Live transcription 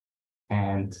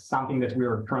And something that we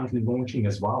are currently launching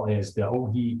as well is the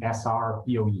ODSR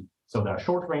PoE, so the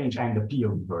short range and the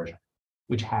PoE version,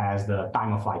 which has the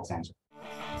time of flight sensor.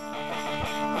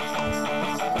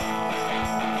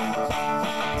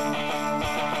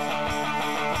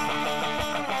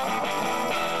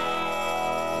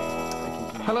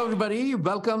 Hello, everybody.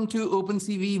 Welcome to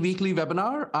OpenCV Weekly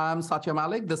Webinar. I'm Satya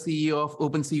Malik, the CEO of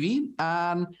OpenCV.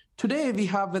 And today we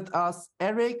have with us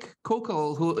Erik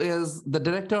Kokalj, who is the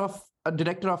Director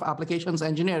of Applications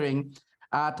Engineering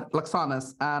at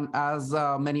Luxonis. And as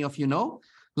many of you know,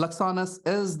 Luxonis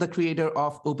is the creator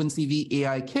of OpenCV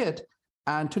AI Kit.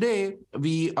 And today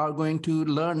we are going to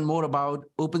learn more about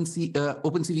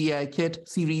OpenCV AI Kit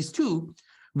Series 2,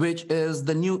 which is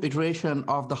the new iteration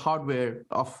of the hardware,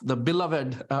 of the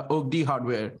beloved OAK-D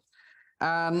hardware.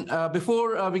 And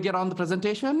before we get on the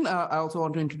presentation, I also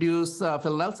want to introduce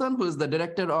Phil Nelson, who is the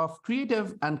Director of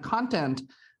Creative and Content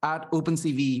at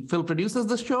OpenCV. Phil produces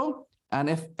the show, and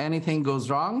if anything goes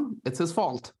wrong, it's his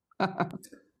fault.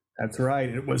 That's right.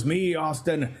 It was me,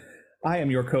 Austin. I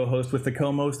am your co-host with the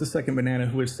co-most, the second banana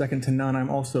who is second to none. I'm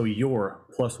also your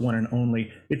plus one and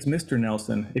only. It's Mr.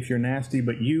 Nelson. If you're nasty,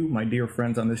 but you, my dear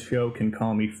friends on this show, can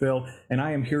call me Phil. And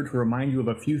I am here to remind you of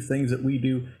a few things that we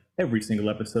do every single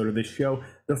episode of this show.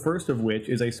 The first of which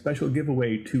is a special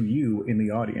giveaway to you in the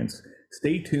audience.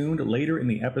 Stay tuned. Later in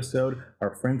the episode,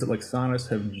 our friends at Luxonis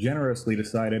have generously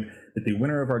decided that the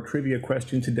winner of our trivia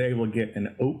question today will get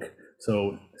an OAK.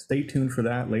 So stay tuned for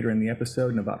that later in the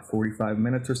episode in about 45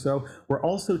 minutes or so. We're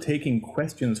also taking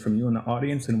questions from you in the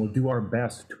audience, and we'll do our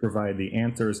best to provide the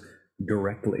answers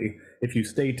directly. If you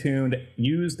stay tuned,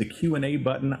 use the Q&A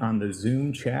button on the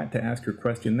Zoom chat to ask your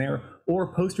question there,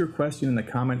 or post your question in the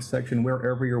comments section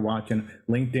wherever you're watching,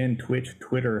 LinkedIn, Twitch,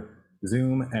 Twitter,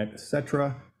 Zoom,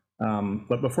 etc.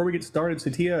 But before we get started,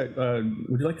 Satya,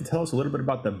 would you like to tell us a little bit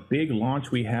about the big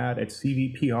launch we had at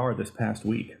CVPR this past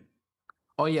week?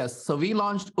 Oh, yes. So we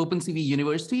launched OpenCV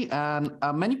University, and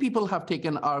many people have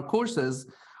taken our courses.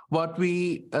 What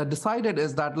we decided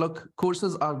is that, look,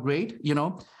 courses are great,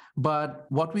 but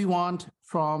what we want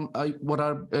from what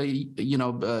our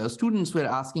students were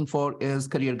asking for is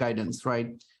career guidance, right?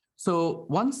 So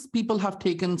once people have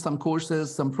taken some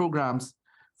courses, some programs,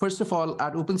 first of all,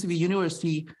 at OpenCV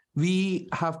University, we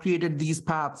have created these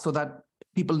paths so that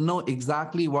people know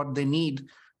exactly what they need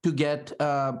to get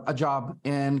a job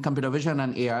in computer vision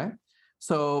and AI.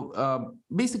 So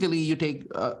basically, you take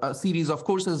a series of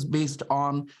courses based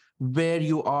on where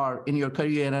you are in your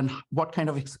career and what kind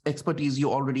of expertise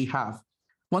you already have.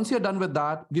 Once you're done with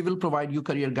that, we will provide you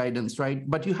career guidance, right?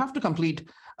 But you have to complete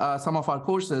some of our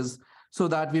courses so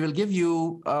that we will give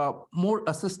you more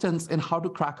assistance in how to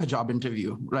crack a job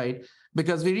interview, right?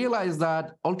 Because we realize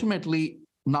that ultimately,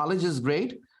 knowledge is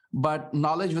great, but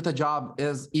knowledge with a job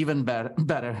is even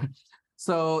better.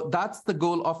 So that's the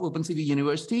goal of OpenCV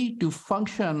University, to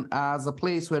function as a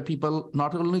place where people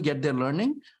not only get their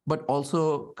learning, but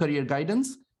also career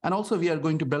guidance. And also we are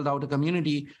going to build out a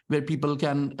community where people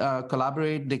can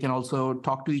collaborate. They can also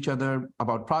talk to each other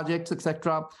about projects,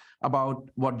 etc., about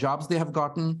what jobs they have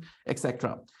gotten,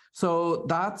 etc. So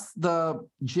that's the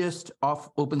gist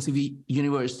of OpenCV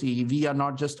University. We are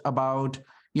not just about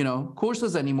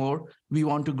courses anymore. We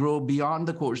want to grow beyond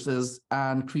the courses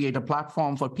and create a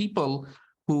platform for people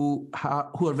who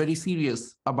are very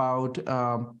serious about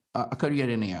a career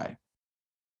in AI.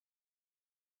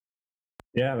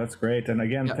 Yeah, that's great. And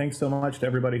again, Thanks so much to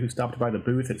everybody who stopped by the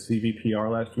booth at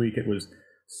CVPR last week. It was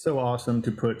so awesome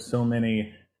to put so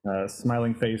many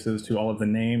smiling faces to all of the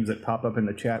names that pop up in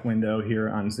the chat window here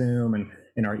on Zoom and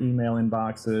in our email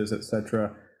inboxes,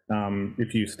 etc.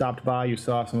 If you stopped by, you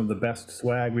saw some of the best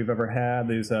swag we've ever had.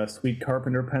 These sweet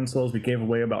carpenter pencils. We gave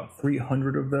away about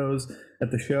 300 of those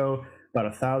at the show, about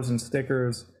 1,000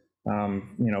 stickers,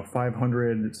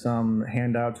 500 some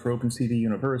handouts for OpenCV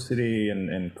University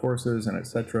and courses and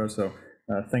etc. So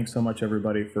thanks so much,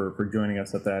 everybody, for joining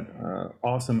us at that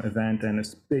awesome event. And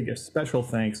a special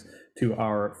thanks to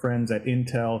our friends at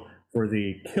Intel for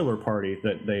the killer party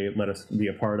that they let us be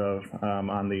a part of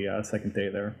on the second day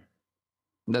there.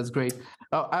 That's great.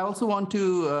 I also want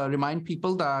to remind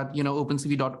people that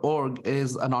OpenCV.org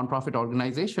is a nonprofit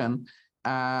organization,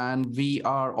 and we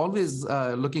are always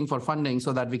looking for funding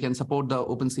so that we can support the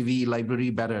OpenCV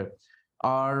library better.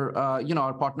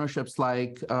 Our partnerships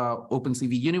like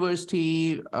OpenCV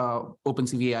University,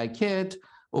 OpenCV AI Kit,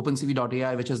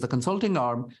 OpenCV.ai, which is the consulting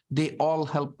arm, they all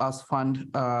help us fund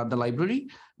the library,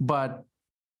 but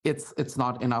it's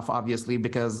not enough, obviously,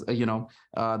 because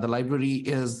the library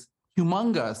is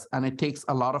humongous and it takes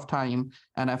a lot of time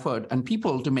and effort and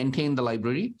people to maintain the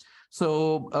library.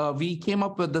 So we came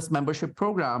up with this membership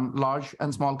program. Large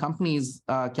and small companies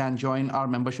can join our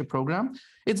membership program.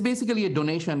 It's basically a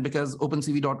donation because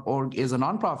OpenCV.org is a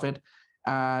nonprofit.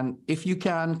 And if you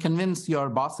can convince your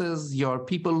bosses, your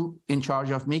people in charge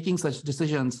of making such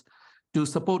decisions to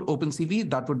support OpenCV,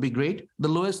 that would be great. The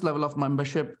lowest level of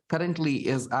membership currently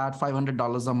is at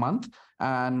 $500 a month.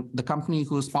 And the company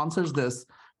who sponsors this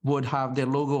would have their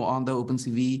logo on the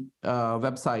OpenCV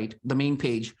website, the main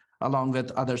page, along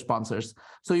with other sponsors.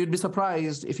 So you'd be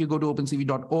surprised if you go to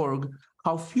OpenCV.org,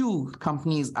 how few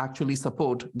companies actually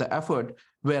support the effort,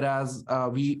 whereas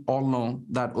we all know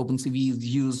that OpenCV is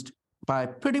used by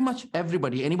pretty much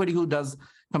everybody. Anybody who does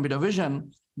computer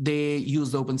vision, they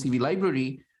use the OpenCV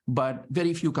library, but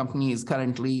very few companies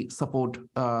currently support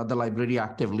the library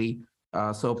actively.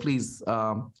 So please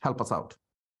help us out.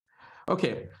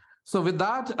 Okay, so with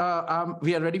that,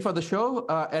 we are ready for the show.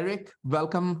 Erik,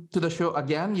 welcome to the show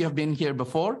again. You have been here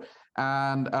before,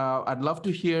 and I'd love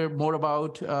to hear more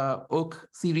about OAK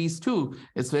Series 2.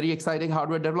 It's very exciting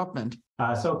hardware development.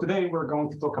 So today we're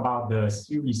going to talk about the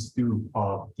Series 2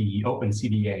 of the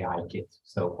OpenCV AI Kit,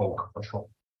 so OAK for short.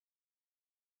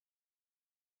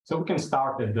 So we can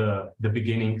start at the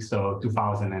beginning, so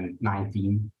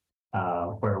 2019,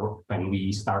 when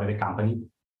we started the company.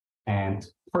 And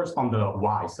first on the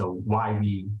why, so why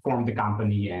we formed the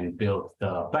company and built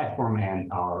the platform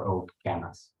and our OAK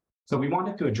cameras. So we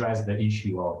wanted to address the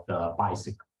issue of the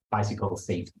bicycle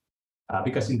safety.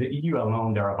 Because in the EU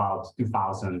alone, there are about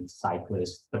 2,000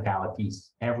 cyclist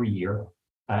fatalities every year.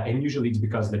 And usually it's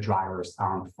because the drivers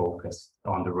aren't focused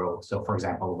on the road. So for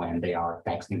example, when they are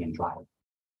texting and driving.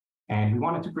 And we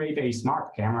wanted to create a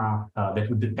smart camera that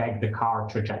would detect the car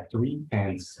trajectory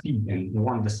and speed and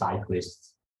warn the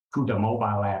cyclists through the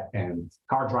mobile app and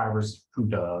car drivers through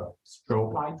the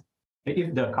strobe light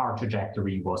if the car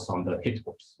trajectory was on the hit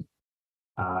course.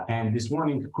 And this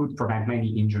warning could prevent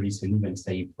many injuries and even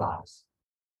save lives.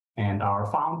 And our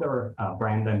founder,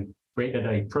 Brandon, created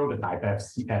a prototype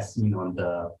as seen on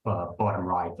the bottom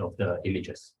right of the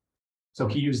images. So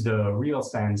he used the real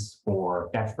sense for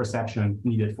depth perception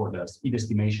needed for the speed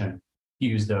estimation. He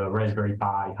used the Raspberry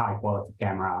Pi high-quality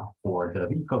camera for the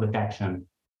vehicle detection,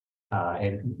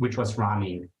 which was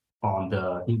running on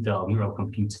the Intel Neural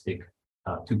Compute Stick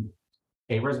 2.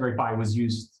 A Raspberry Pi was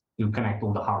used to connect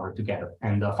all the hardware together.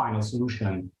 And the final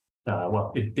solution,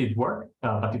 well, it did work,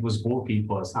 but it was bulky, it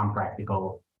was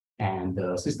unpractical, and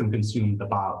the system consumed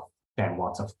about 10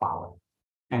 watts of power.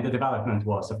 And the development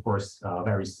was, of course,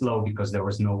 very slow because there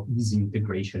was no easy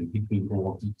integration between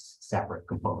all these separate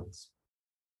components.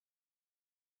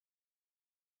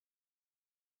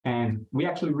 And we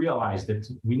actually realized that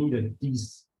we needed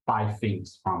these 5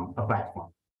 things from a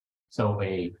platform. So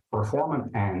a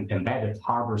performant and embedded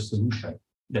hardware solution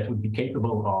that would be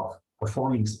capable of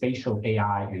performing spatial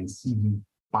AI and CV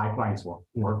pipelines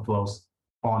workflows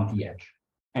on the edge.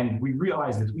 And we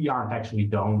realized that we aren't actually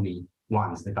the only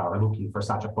ones that are looking for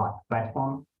such a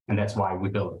platform, and that's why we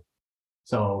built it.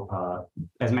 So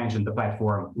as mentioned, the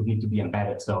platform would need to be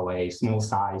embedded, so a small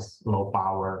size, low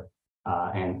power,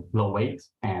 and low weight,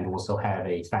 and also have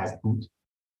a fast boot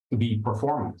to be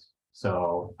performant.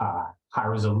 So high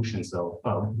resolution, so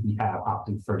we have up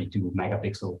to 32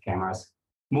 megapixel cameras,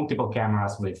 multiple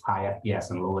cameras with high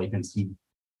FPS and low latency.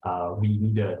 We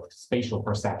needed spatial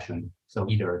perception, so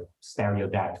either stereo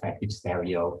depth, active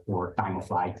stereo, or time of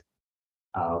flight.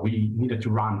 We needed to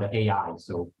run the AI,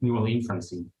 so neural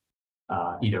inferencing,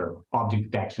 either object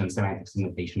detection, semantic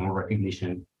segmentation, or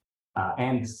recognition,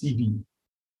 and CV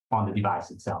on the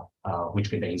device itself, which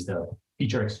contains the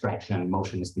feature extraction,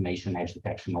 motion estimation, edge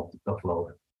detection, optical flow,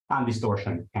 and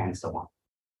distortion, and so on.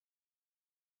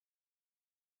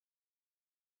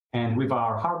 And with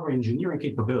our hardware engineering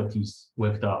capabilities,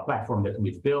 with the platform that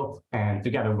we've built, and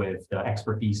together with the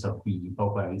expertise of the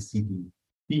OpenCV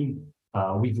team,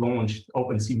 we've launched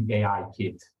OpenCV AI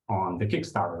Kit on the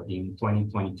Kickstarter in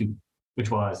 2022,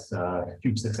 which was a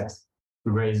huge success.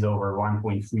 We raised over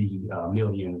 1.3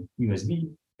 million USD,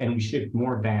 and we shipped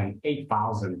more than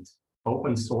 8,000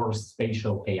 open source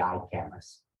spatial AI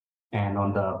cameras. And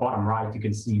on the bottom right, you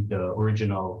can see the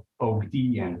original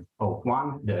OAK-D and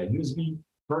OAK-1, the USB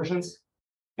versions,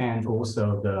 and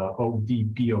also the OAK-D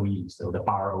PoE, so the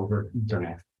power over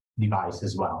Ethernet device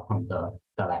as well on the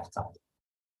left side.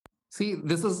 See,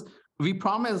 we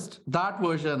promised that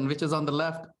version, which is on the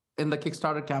left in the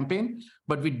Kickstarter campaign,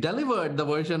 but we delivered the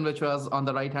version which was on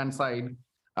the right-hand side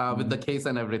with the case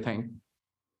and everything.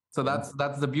 So that's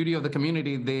the beauty of the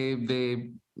community.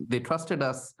 They trusted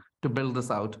us to build this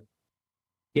out.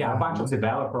 Yeah, a bunch of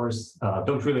developers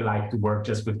don't really like to work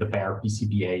just with the bare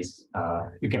PCBAs.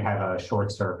 You can have a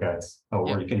short circuit,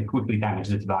 or you can quickly damage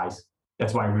the device.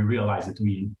 That's why we realized that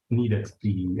we needed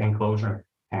the enclosure,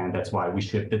 and that's why we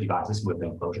shipped the devices with the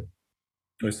enclosure.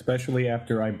 Especially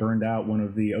after I burned out one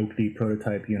of the OAK-D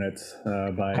prototype units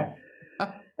by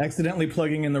accidentally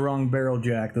plugging in the wrong barrel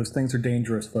jack. Those things are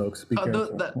dangerous, folks. Be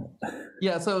careful.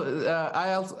 Yeah, so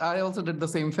I also did the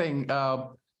same thing.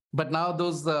 But now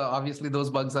those obviously those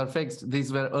bugs are fixed.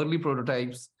 These were early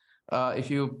prototypes. If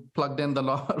you plugged in the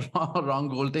wrong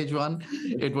voltage one,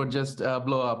 it would just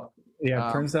blow up.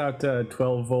 Yeah, turns out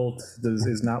 12 volts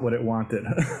is not what it wanted.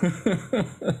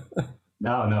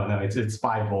 No, it's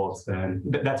 5 volts, and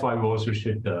that's why we also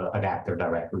ship the adapter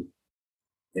directly.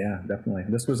 Yeah, definitely.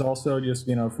 This was also just,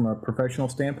 from a professional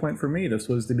standpoint for me, this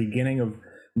was the beginning of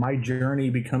my journey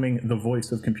becoming the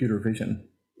voice of computer vision.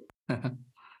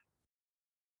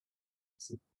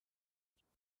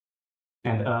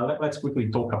 And let's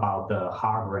quickly talk about the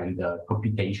hardware and the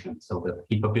computation, so the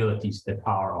capabilities that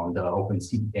are on the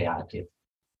OpenCV AI Kit.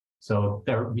 So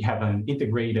there we have an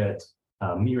integrated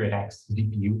Myriad-X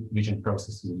GPU vision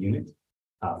processing unit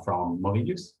from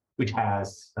Movidius, which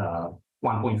has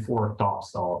 1.4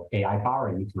 TOPS of AI power,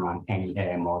 and you can run any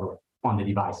AI model on the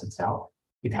device itself.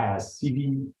 It has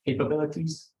CV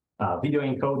capabilities, video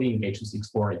encoding,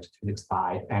 H.264,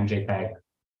 H.265, and JPEG.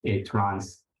 It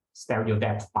runs stereo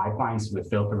depth pipelines with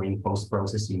filtering,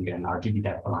 post-processing, and RGB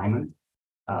depth alignment.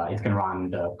 It can run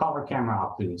the color camera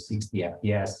up to 60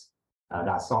 FPS,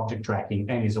 that's object tracking,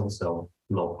 and is also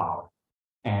low power.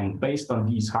 And based on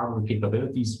these hardware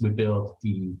capabilities, we built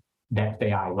the Depth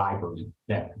AI library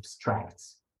that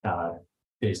abstracts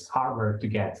this hardware to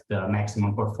get the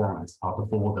maximum performance out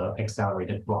of all the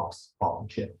accelerated blocks of the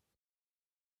chip.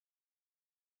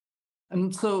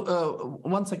 And so,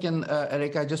 once again,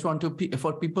 Erik, I just want to,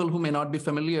 for people who may not be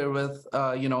familiar with,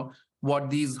 what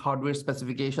these hardware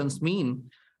specifications mean,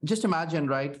 just imagine,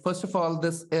 right? First of all,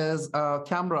 this is a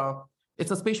camera.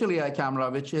 It's a spatial AI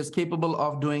camera, which is capable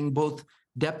of doing both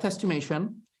depth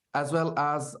estimation as well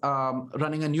as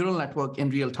running a neural network in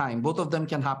real time. Both of them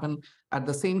can happen at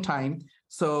the same time.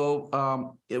 So,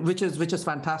 which is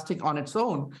fantastic on its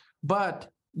own. But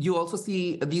you also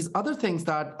see these other things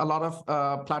that a lot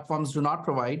of platforms do not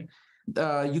provide.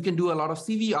 You can do a lot of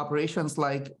CV operations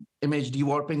like image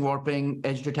dewarping, warping,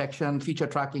 edge detection, feature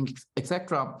tracking,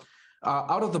 etc.,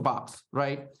 out of the box,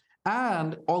 right?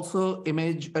 And also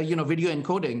image, video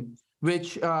encoding,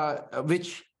 which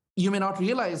you may not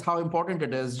realize how important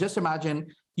it is. Just imagine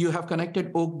you have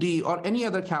connected OAK-D or any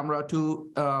other camera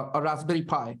to a Raspberry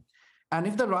Pi, and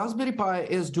if the Raspberry Pi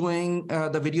is doing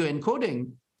the video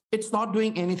encoding, it's not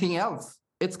doing anything else.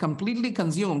 It's completely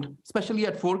consumed, especially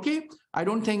at 4K. I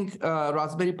don't think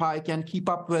Raspberry Pi can keep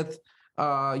up with,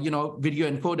 video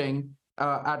encoding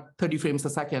at 30 frames a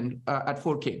second at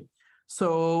 4K.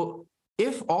 So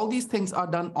if all these things are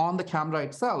done on the camera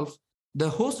itself, the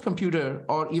host computer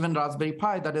or even Raspberry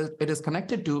Pi that it is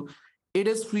connected to, it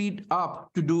is freed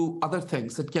up to do other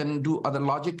things. It can do other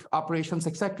logic operations,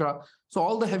 etc. So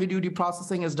all the heavy-duty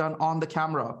processing is done on the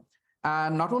camera.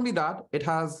 And not only that, it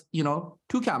has,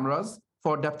 2 cameras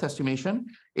for depth estimation.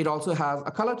 It also has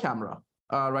a color camera,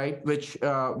 right, which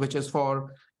is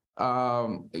for,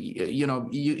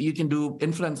 you can do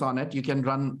inference on it. You can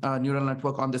run a neural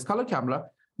network on this color camera,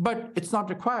 but it's not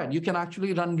required. You can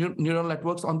actually run neural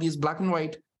networks on these black and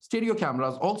white stereo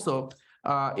cameras also.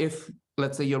 If,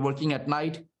 let's say, you're working at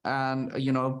night and,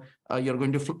 you're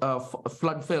going to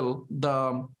flood fill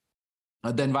the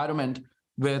environment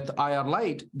with IR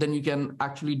light, then you can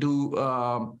actually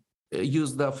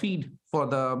use the feed for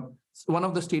one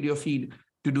of the stereo feed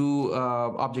to do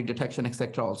object detection,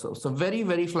 etc. also. So very,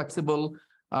 very flexible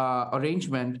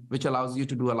arrangement, which allows you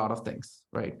to do a lot of things,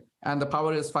 right? And the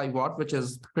power is 5 watt, which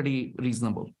is pretty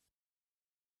reasonable.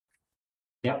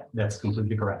 Yep, that's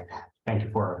completely correct. Thank you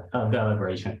for the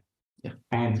elaboration. Yeah.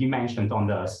 And you mentioned on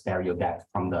the stereo depth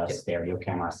from the stereo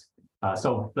cameras.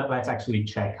 So let's actually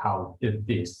check how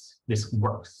this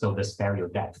works. So the stereo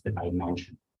depth that I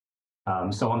mentioned.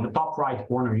 So on the top right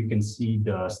corner, you can see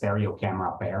the stereo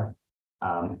camera pair.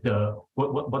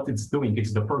 What it's doing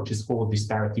is the approach is called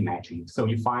disparity matching. So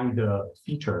you find the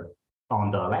feature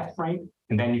on the left frame,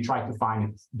 and then you try to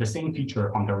find the same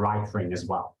feature on the right frame as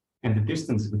well. And the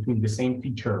distance between the same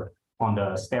feature on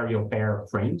the stereo pair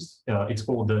frames, it's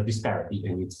called the disparity,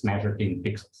 and it's measured in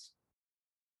pixels.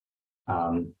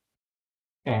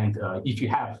 And if you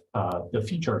have the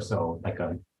feature, so like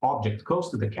an object close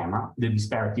to the camera, the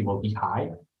disparity will be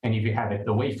high. And if you have it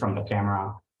away from the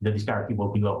camera, the disparity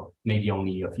will be low, maybe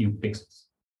only a few pixels.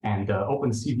 And the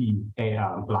OpenCV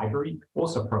AI library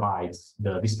also provides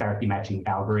the disparity matching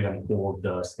algorithm called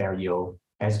the stereo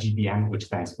SGBM, which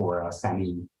stands for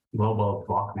semi-global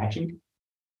block matching.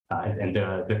 And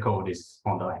the code is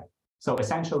on the left. So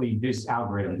essentially, this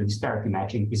algorithm, the disparity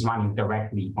matching, is running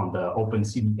directly on the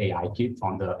OpenCV AI Kit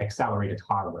on the accelerated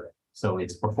hardware. So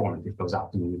its performance, it goes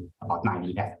up to about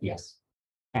 90 FPS.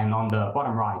 And on the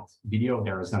bottom right video,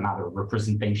 there is another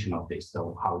representation of this,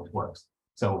 so how it works.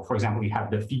 So for example, we have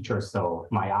the features, so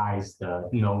my eyes, the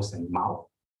nose, and mouth.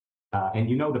 And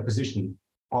you know the position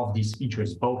of these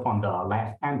features, both on the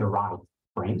left and the right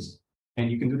frames. And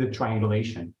you can do the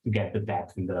triangulation to get the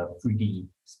depth in the 3D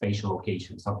spatial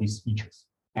locations of these features.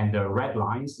 And the red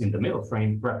lines in the middle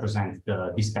frame represent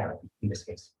the disparity in this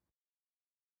case.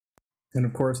 And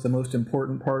of course, the most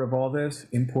important part of all this,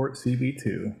 import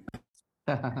CV2.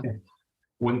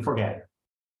 Wouldn't forget.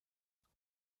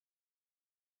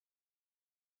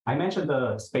 I mentioned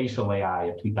the spatial AI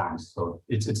a few times, so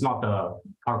it's not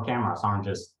our cameras aren't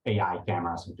just AI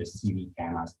cameras or just CV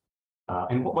cameras.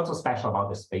 And what's so special about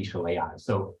the spatial AI?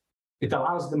 So it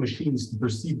allows the machines to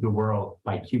perceive the world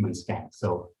like humans can.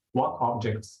 So what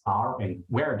objects are and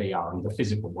where they are in the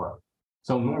physical world.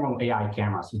 So normal AI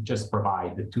cameras would just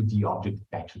provide the 2D object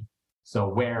detection. So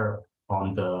where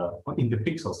in the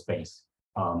pixel space,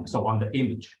 so on the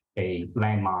image, a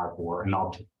landmark or an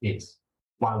object is.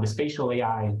 While the spatial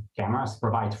AI cameras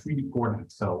provide 3D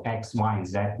coordinates, so X, Y, and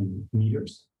Z in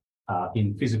meters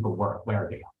in physical world, where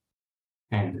they are.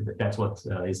 And that's what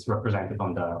is represented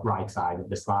on the right side of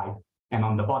the slide. And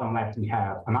on the bottom left, we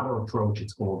have another approach.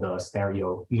 It's called the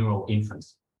stereo neural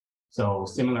inference. So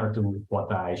similar to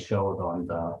what I showed on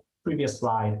the previous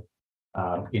slide,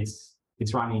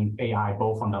 it's running AI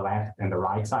both on the left and the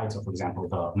right side. So for example,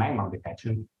 the landmark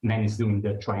detection, and then it's doing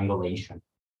the triangulation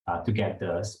to get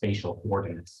the spatial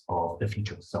coordinates of the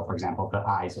features. So for example, the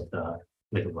eyes of the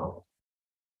little robot.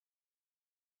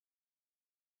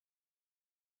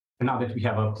 And now that we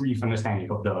have a brief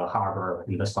understanding of the hardware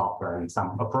and the software and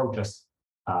some approaches,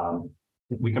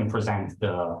 we can present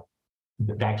the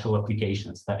actual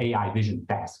applications, the AI vision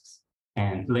tasks.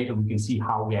 And later we can see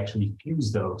how we actually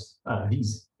fuse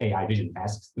these AI vision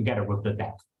tasks together with the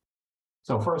depth.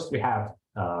 So first we have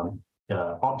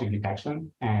the object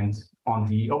detection, and on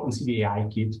the OpenCV AI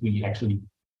Kit, we actually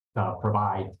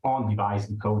provide on-device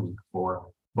decoding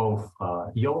for both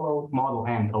YOLO model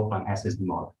and OpenSSD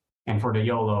model. And for the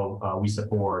YOLO, we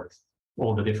support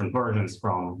all the different versions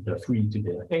from the 3 to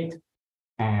the 8,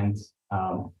 and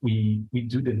we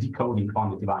do the decoding on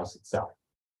the device itself,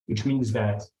 which means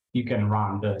that you can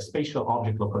run the spatial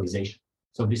object localization.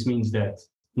 So this means that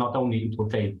not only it will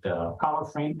take the color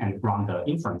frame and run the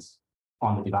inference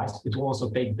on the device, it will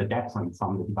also take the depth frame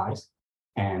from the device.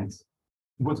 And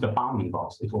with the bounding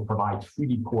box, it will provide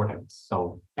 3D coordinates,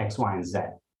 so X, Y, and Z,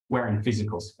 where in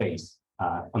physical space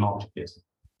an object is.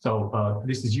 So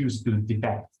this is used to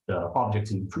detect the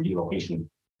objects in 3D location,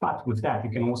 but with that,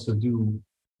 you can also do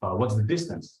what's the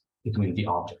distance between the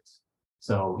objects.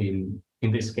 So in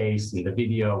this case, in the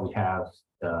video, we have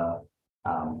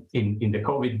in the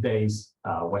COVID days,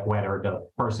 whether the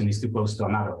person is too close to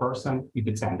another person, you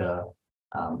could send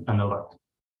an alert.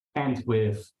 And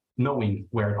with knowing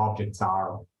where objects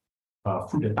are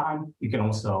through the time, you can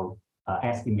also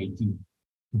estimate the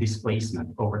displacement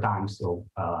over time, so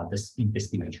the speed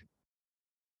estimation.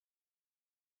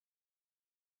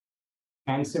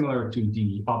 And similar to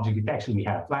the object detection, we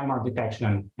have landmark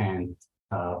detection, and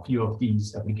a few of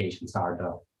these applications are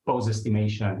the pose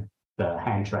estimation, the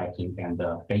hand tracking, and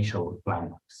the facial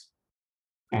landmarks.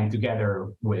 And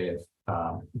together with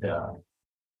the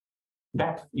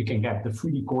depth, you can get the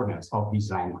 3D coordinates of these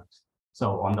landmarks.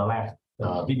 So on the left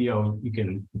video, you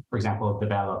can, for example,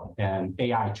 develop an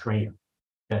AI trainer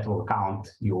that will count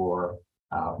your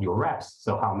reps,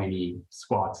 so how many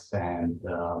squats and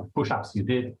push-ups you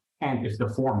did, and if the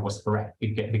form was correct,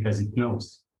 because it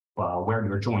knows where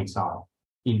your joints are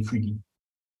in 3D.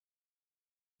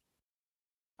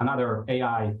 Another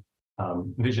AI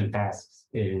vision task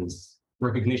is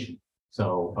recognition.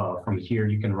 So from here,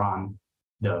 you can run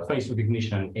the face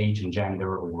recognition, age and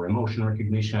gender, or emotion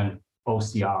recognition,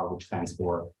 OCR, which stands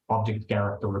for object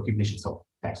character recognition, so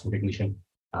text recognition,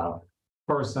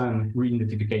 person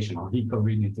re-identification or vehicle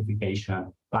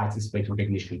re-identification, license plate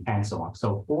recognition, and so on.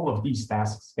 So all of these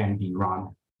tasks can be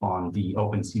run on the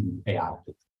OpenCV AI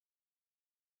Kit.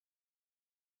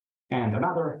 And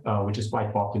another, which is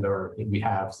quite popular, we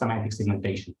have semantic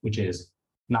segmentation, which is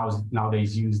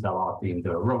nowadays used a lot in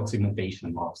the road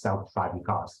segmentation of self-driving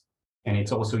cars. And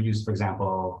it's also used, for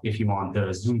example, if you want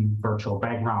the zoom virtual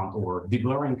background or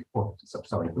deblurring, or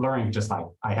sorry, blurring, just like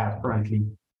I have currently.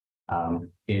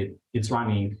 It's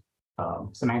running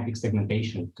semantic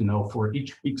segmentation to know for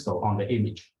each pixel on the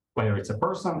image, whether it's a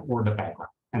person or the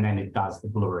background. And then it does the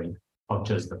blurring of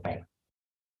just the background.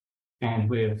 And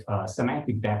with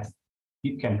semantic depth,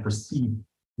 it can perceive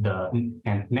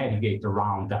and navigate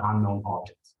around the unknown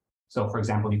objects. So for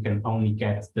example, you can only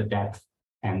get the depth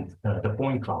and the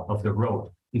point cloud of the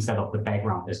road instead of the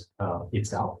background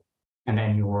itself. And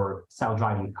then your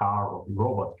self-driving car or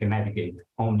robot can navigate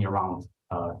only around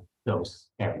those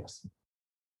areas.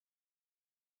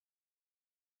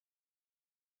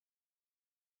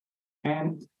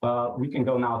 And we can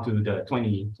go now to the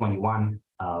 2021,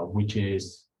 which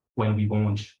is when we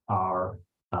launch our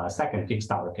second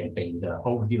Kickstarter campaign, the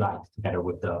OAK-D-Lite, together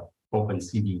with the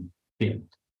OpenCV team.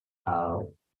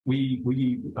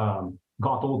 We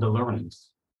got all the learnings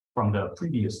from the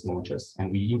previous launches,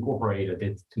 and we incorporated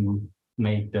it to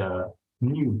make the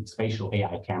new Spatial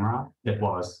AI camera that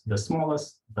was the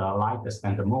smallest, the lightest,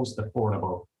 and the most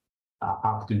affordable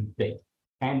up to date.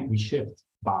 And we shipped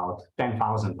about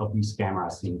 10,000 of these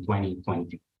cameras in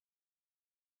 2022.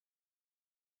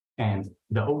 And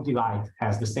the OAK-D-Lite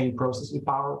has the same processing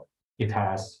power. It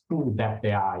has full depth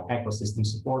AI ecosystem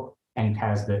support, and it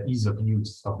has the ease of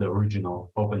use of the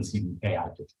original OpenCV AI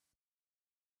Kit.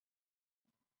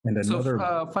 And another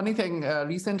funny thing,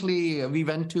 recently we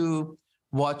went to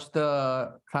watch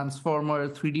the Transformer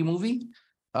 3D movie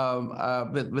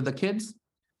with the kids.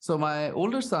 So my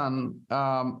older son,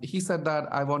 he said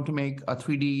that I want to make a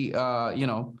 3D,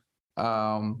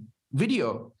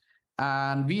 video.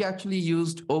 And we actually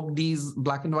used OAK-D's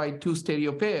black and white 2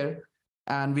 stereo pair,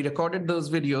 and we recorded those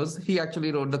videos. He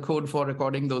actually wrote the code for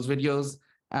recording those videos.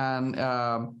 And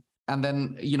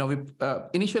then,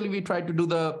 initially we tried to do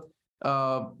the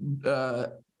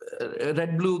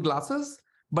red-blue glasses,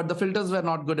 but the filters were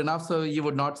not good enough, so you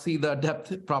would not see the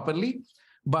depth properly.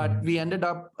 But we ended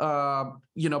up,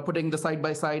 putting the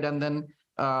side-by-side and then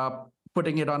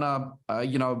putting it on a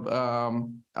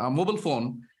mobile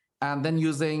phone, and then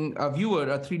using a viewer,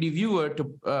 a 3D viewer, to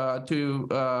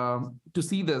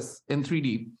see this in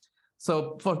 3D.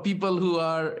 So for people who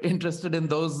are interested in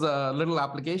those little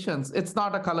applications, it's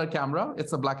not a color camera;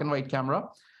 it's a black and white camera,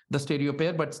 the stereo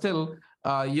pair. But still,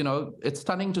 it's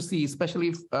stunning to see,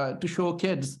 especially to show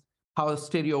kids how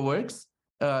stereo works.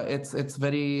 It's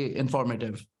very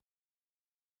informative.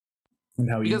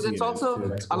 And how because easy it's it also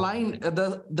is too. aligned.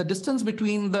 The distance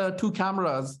between the 2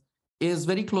 cameras is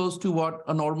very close to what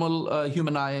a normal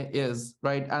human eye is,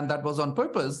 right? And that was on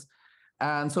purpose.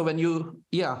 And so when you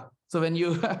when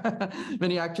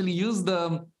you actually use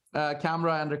the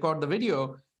camera and record the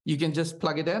video, you can just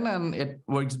plug it in and it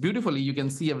works beautifully. You can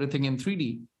see everything in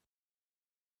 3D.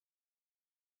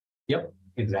 Yep,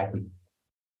 exactly.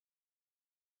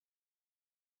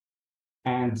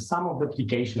 And some of the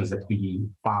applications that we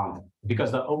found,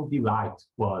 because the OAK-D-Lite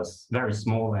was very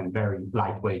small and very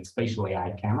lightweight spatial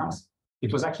AI cameras,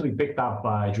 it was actually picked up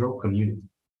by the drone community.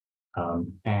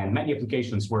 And many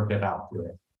applications were developed with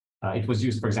it. It was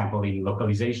used, for example, in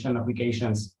localization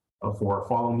applications, for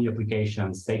follow me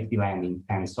applications, safety landing,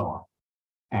 and so on.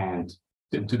 And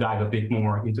to dive a bit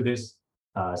more into this,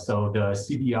 so the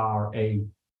CBRA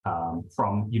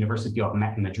from University of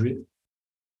Madrid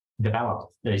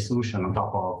developed a solution on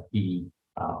top of the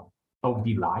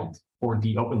OAK-D-Lite for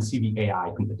the OpenCV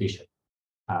AI competition.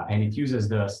 And it uses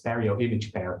the stereo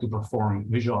image pair to perform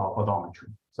visual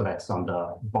odometry. So that's on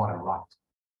the bottom right.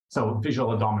 So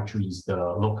visual odometry is the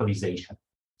localization.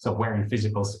 So where in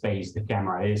physical space the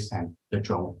camera is and the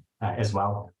drone as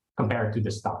well, compared to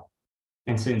the star.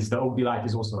 And since the OAK-D-Lite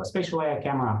is also a spatial AI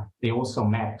camera, they also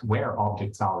mapped where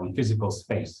objects are in physical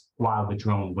space while the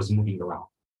drone was moving around.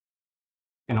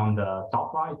 And on the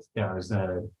top right, there's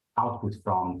an output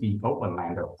from the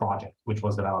OpenLander project, which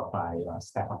was developed by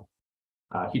Stefan.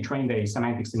 He trained a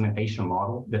semantic segmentation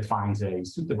model that finds a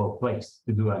suitable place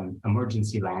to do an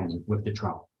emergency landing with the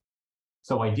drone.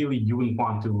 So ideally, you wouldn't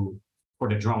want for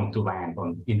the drone to land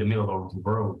in the middle of the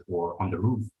road or on the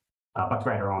roof, but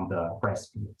rather on the grass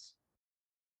fields.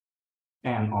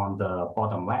 And on the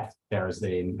bottom left, there's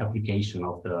an application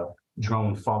of the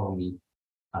drone follow me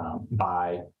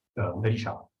by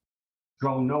Richard.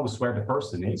 Drone knows where the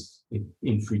person is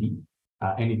in 3D,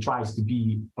 and it tries to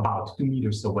be about 2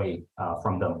 meters away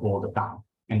from them all the time.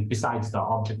 And besides the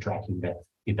object tracking that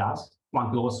it does, one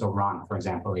could also run, for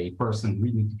example, a person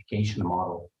re-identification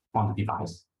model on the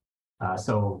device.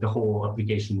 So the whole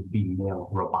application would be more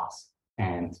robust.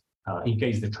 And in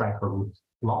case the tracker would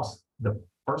lost the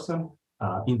person,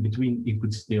 in between, it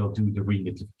could still do the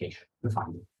re-identification to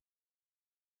find it.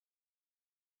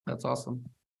 That's awesome.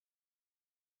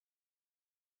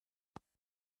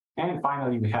 And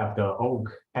finally, we have the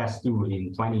OAK-S2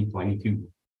 in 2022.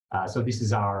 So this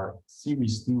is our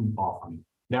Series 2 offering.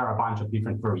 There are a bunch of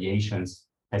different variations,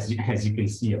 as you can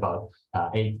see, about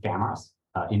 8 cameras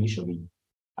initially.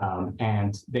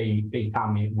 And they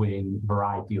come in with a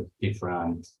variety of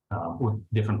different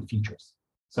features.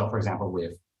 So for example,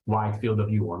 with wide field of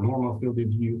view or normal field of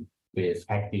view, with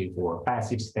active or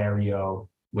passive stereo,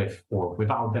 with or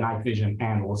without the night vision,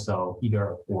 and also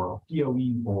either for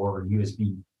PoE or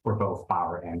USB for both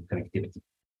power and connectivity.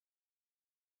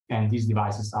 And these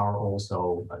devices are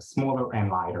also smaller and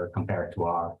lighter compared to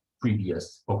our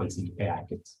previous OpenCV AI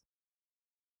kits.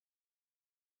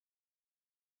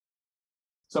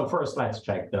 So first, let's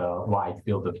check the wide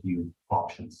field of view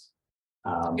options.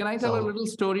 Can I tell a little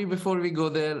story before we go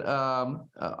there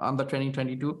on the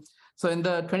 2022? So in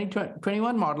the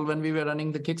 2021 model, when we were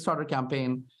running the Kickstarter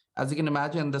campaign, as you can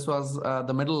imagine, this was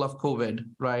the middle of COVID,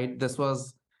 right?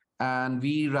 And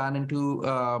we ran into,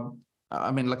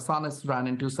 Luxonis ran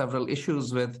into several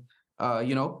issues with,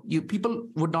 people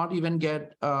would not even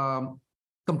get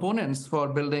components for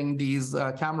building these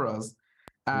cameras.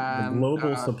 And, the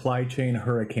global supply chain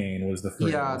hurricane was the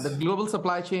phrase. Yeah, the global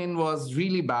supply chain was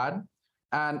really bad.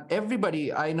 And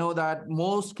everybody, I know that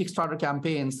most Kickstarter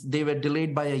campaigns, they were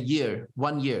delayed by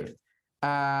 1 year.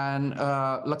 And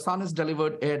Luxonis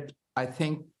delivered it, I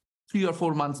think, 3 or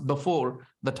 4 months before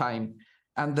the time.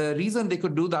 And the reason they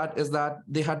could do that is that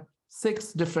they had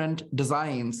 6 different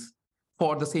designs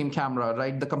for the same camera,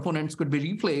 right? The components could be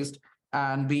replaced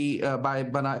and be by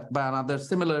another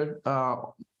similar,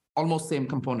 almost same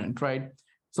component, right?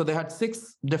 So they had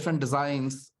 6 different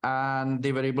designs and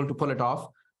they were able to pull it off.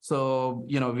 So,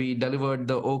 we delivered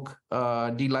the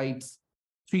OAK-D-Lite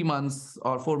 3 months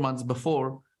or 4 months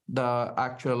before the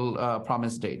actual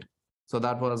promise date. So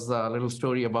that was a little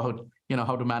story about,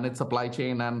 how to manage supply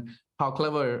chain and how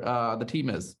clever the team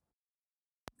is.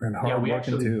 And hard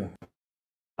working too.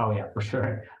 Oh yeah, for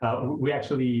sure. We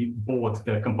actually bought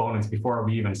the components before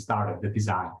we even started the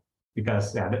design,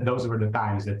 because those were the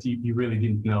times that you really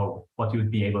didn't know what you would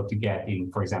be able to get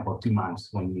in, for example, 2 months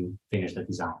when you finish the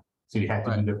design. So you had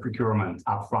to do the procurement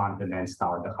upfront and then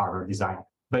start the hardware design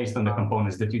based on the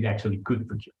components that you actually could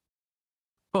procure.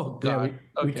 Oh God!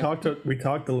 Yeah, we talked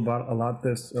a lot about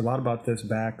this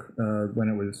back when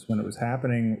it was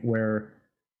happening, where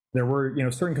there were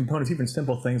certain components, even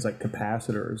simple things like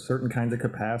capacitors, certain kinds of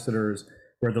capacitors,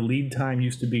 where the lead time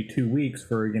used to be 2 weeks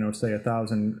for say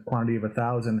 1,000 quantity of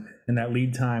 1,000, and that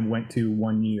lead time went to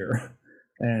 1 year.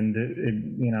 And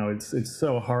it's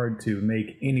so hard to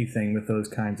make anything with those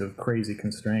kinds of crazy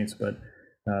constraints, but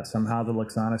somehow the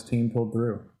Luxonis team pulled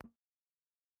through.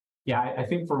 Yeah, I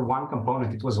think for one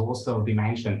component, it was also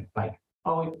dimensioned like,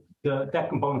 oh, that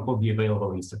component will be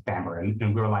available in September. And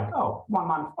we were like, oh, 1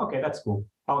 month. Okay, that's cool.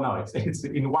 Oh, no, it's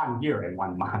in 1 year and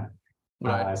 1 month.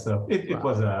 Right. So it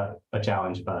was a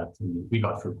challenge, but we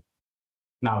got through.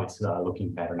 Now it's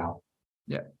looking better now.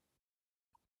 Yeah.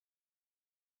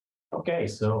 Okay,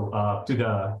 so to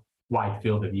the wide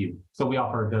field of view. So we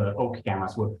offer the OAK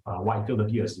cameras with wide field of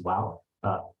view as well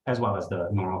as the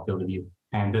normal field of view.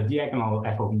 And the diagonal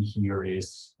FOV here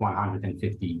is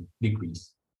 150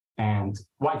 degrees. And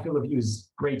wide field of view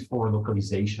is great for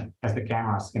localization, as the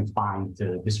cameras can find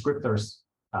the descriptors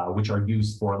which are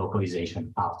used for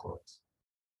localization afterwards.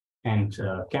 And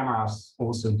cameras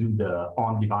also do the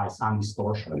on-device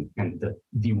undistortion and the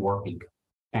dewarping.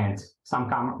 And some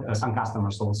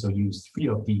customers also use 3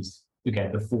 of these to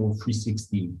get the full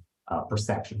 360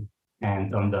 perception.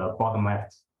 And on the bottom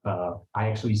left, I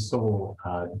actually saw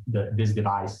this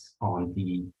device on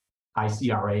the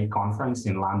ICRA conference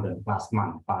in London last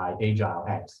month by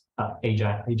agilex.ai.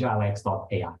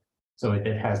 So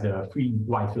it has the 3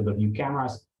 wide field of view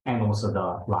cameras and also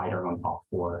the LiDAR on top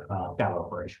for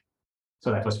teleoperation.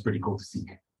 So that was pretty cool to see.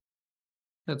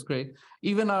 That's great.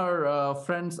 Even our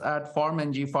friends at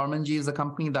FarmNG is a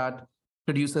company that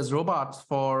produces robots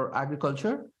for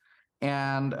agriculture,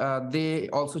 and they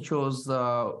also chose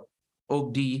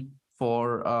OAK-D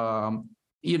for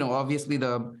obviously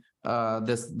the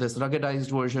this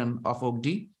ruggedized version of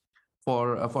OAK-D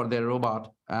for their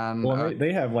robot. And well,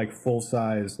 they have like full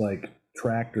size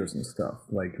tractors and stuff,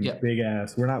 big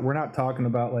ass. We're not talking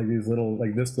about these little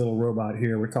this little robot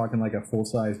here. We're talking like a full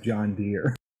size John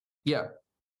Deere. Yeah.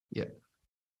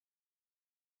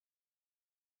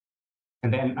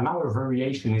 And then another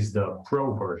variation is the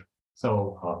Pro version.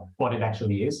 So what it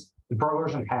actually is, the Pro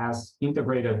version has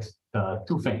integrated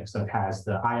 2 things. So it has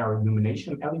the IR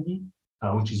illumination LED,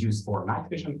 which is used for night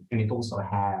vision, and it also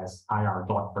has IR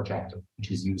dot projector, which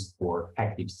is used for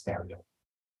active stereo.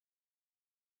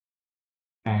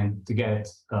 And to get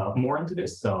more into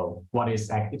this, so what is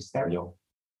active stereo?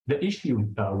 The issue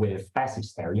with passive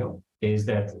stereo is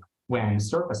that when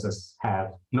surfaces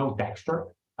have no texture,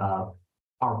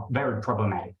 are very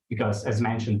problematic because, as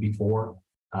mentioned before,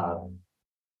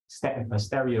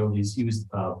 stereo is used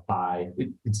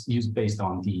it's used based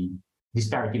on the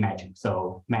disparity matching,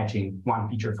 so matching one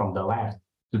feature from the left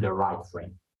to the right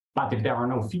frame. But if there are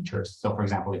no features, so for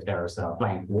example, if there's a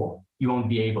blank wall, you won't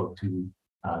be able to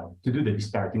do the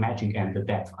disparity matching, and the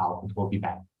depth output will be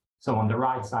bad. So on the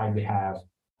right side, we have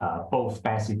both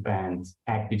passive and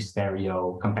active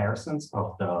stereo comparisons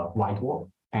of the white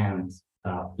wall. And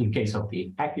in case of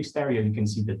the active stereo, you can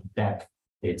see that the depth,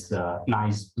 it's a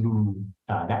nice blue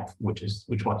depth, which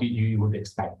what you would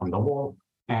expect from the wall.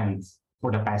 And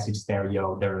for the passive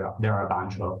stereo, there are a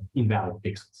bunch of invalid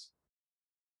pixels.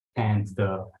 And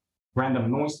the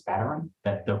random noise pattern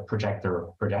that the projector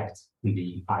projects in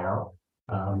the IR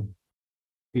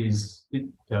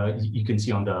you can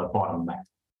see on the bottom left.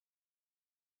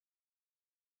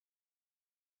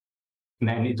 And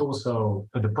then it also,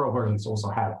 the Pro versions also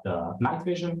have the night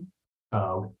vision,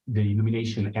 the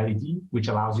illumination LED, which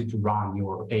allows you to run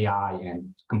your AI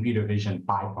and computer vision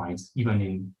pipelines even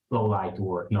in low light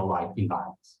or no light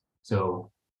environments.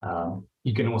 So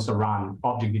you can also run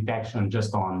object detection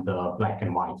just on the black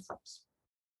and white frames.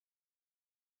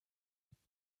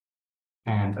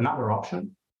 And another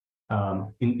option,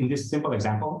 in this simple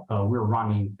example, we're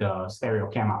running the stereo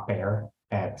camera pair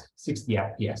at 60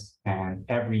 FPS, and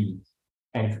every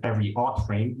odd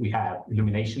frame we have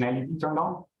illumination LED turned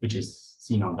on, which is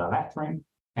seen on the left frame,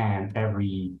 and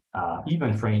every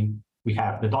even frame we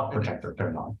have the dot projector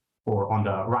turned on, or on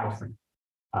the right frame.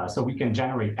 So we can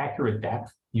generate accurate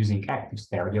depth using active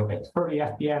stereo at 30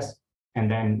 FPS, and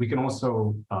then we can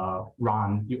also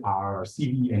run our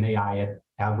CV and AI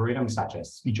algorithms such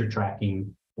as feature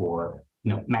tracking or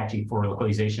matching for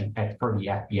localization at 30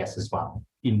 FPS as well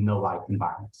in no light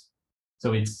environments.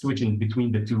 So it's switching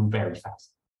between the two very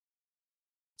fast.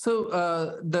 So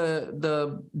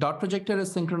the dot projector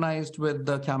is synchronized with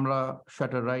the camera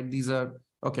shutter, right? These are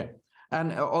okay.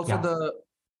 And also the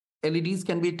LEDs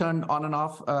can be turned on and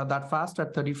off that fast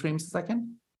at 30 frames a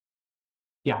second?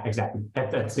 Yeah, exactly.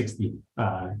 At 60.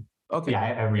 Okay.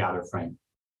 Yeah, every other frame.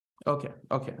 Okay.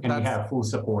 And we have full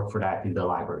support for that in the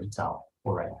library itself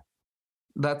already.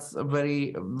 That's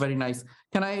very, very nice.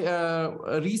 Can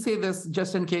I re-say this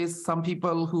just in case some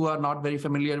people who are not very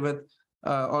familiar with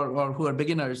or who are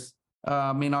beginners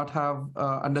may not have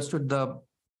understood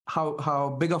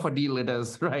how big of a deal it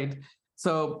is, right?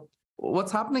 So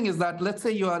what's happening is that, let's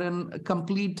say you are in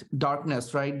complete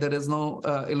darkness, right? There is no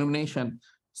illumination.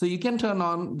 So you can turn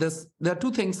on this. There are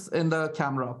two things in the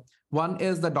camera. One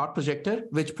is the dot projector,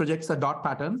 which projects a dot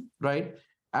pattern, right?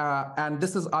 And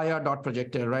this is IR dot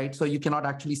projector, right? So you cannot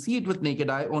actually see it with naked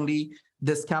eye, only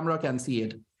this camera can see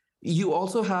it. You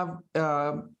also have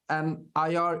an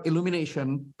IR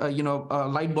illumination,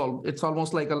 light bulb. It's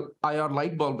almost like a IR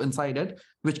light bulb inside it,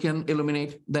 which can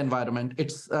illuminate the environment.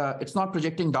 It's not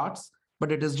projecting dots,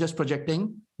 but it is just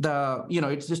projecting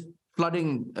it's just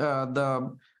flooding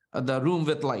the room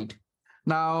with light.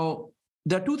 Now,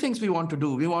 there are two things we want to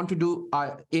do. We want to do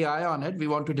AI on it. We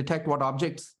want to detect what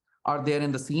objects are there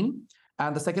in the scene.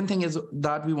 And the second thing is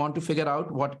that we want to figure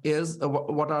out what is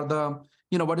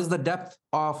the depth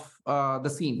of the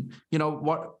scene.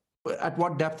 At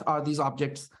what depth are these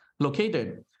objects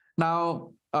located?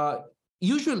 Now,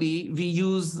 usually we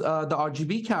use the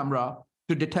RGB camera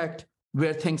to detect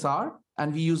where things are,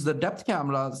 and we use the depth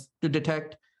cameras to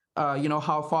detect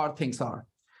how far things are.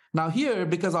 Now here,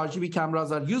 because RGB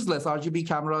cameras are useless, RGB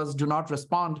cameras do not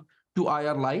respond to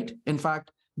IR light. In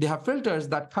fact, they have filters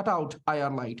that cut out IR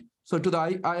light. So to the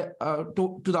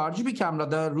RGB camera,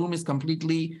 the room is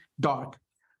completely dark.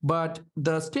 But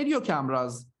the stereo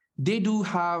cameras, they do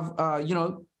have,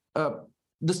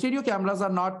 the stereo cameras are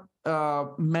not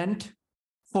meant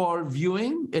for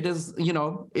viewing. It is,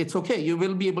 it's okay. You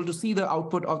will be able to see the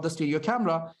output of the stereo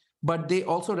camera, but they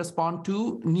also respond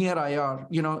to near IR,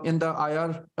 in the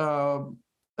IR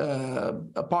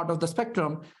part of the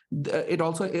spectrum. It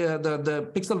also, the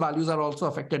pixel values are also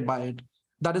affected by it.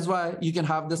 That is why you can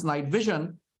have this night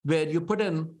vision where you put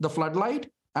in the floodlight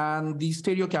and the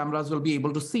stereo cameras will be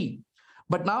able to see.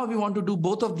 But now we want to do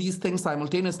both of these things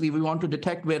simultaneously. We want to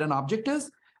detect where an object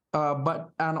is,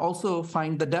 and also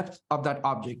find the depth of that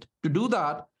object. To do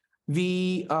that,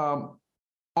 we, on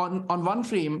one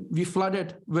frame, we flood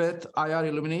it with IR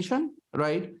illumination,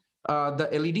 right? The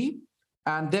LED,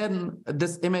 and then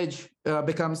this image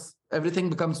everything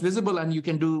becomes visible and you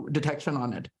can do detection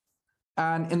on it.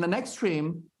 And in the next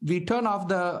frame, we turn off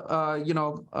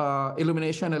the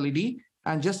illumination LED,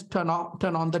 and just turn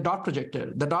on the dot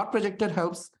projector. The dot projector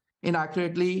helps in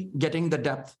accurately getting the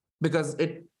depth because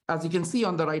it, as you can see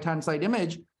on the right-hand side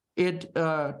image, it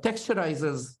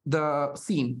texturizes the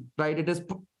scene, right? It is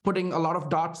putting a lot of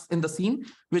dots in the scene,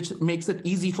 which makes it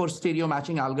easy for stereo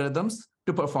matching algorithms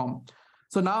to perform.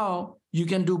 So now you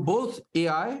can do both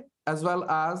AI as well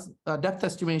as depth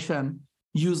estimation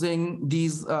using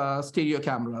these stereo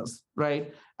cameras,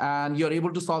 right? And you're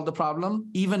able to solve the problem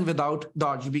even without the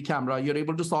RGB camera. You're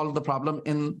able to solve the problem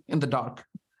in the dark,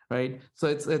 right? So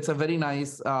it's a very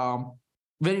nice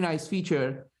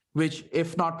feature, which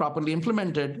if not properly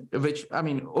implemented, which I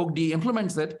mean, OAK-D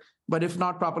implements it, but if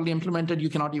not properly implemented, you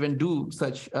cannot even do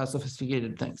such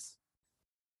sophisticated things.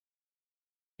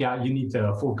 Yeah, you need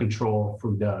full control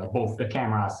through both the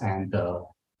cameras and the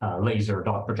laser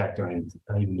dot projector and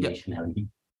illumination LED.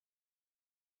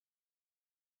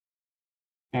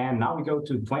 And now we go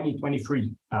to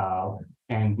 2023.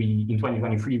 And in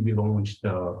 2023, we launched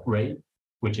the RAY,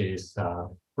 which is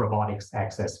robotics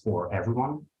access for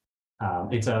everyone.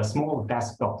 It's a small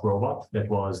desktop robot that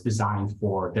was designed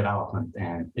for development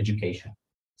and education.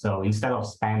 So instead of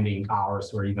spending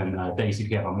hours or even days if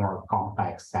you have a more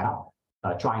complex setup,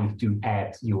 trying to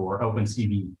add your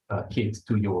OpenCV kit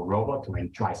to your robot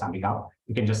and try something out,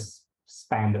 you can just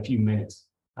spend a few minutes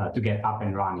to get up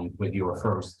and running with your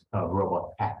first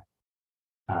robot app.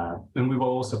 And we will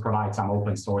also provide some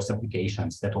open source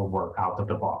applications that will work out of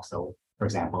the box. So for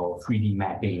example, 3D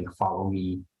mapping, follow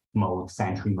me mode,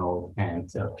 sentry mode,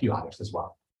 and a few others as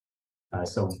well.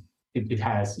 So it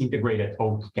has integrated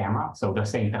OAK camera. So the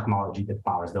same technology that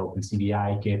powers the OpenCV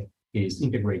AI kit is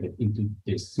integrated into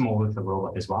this small little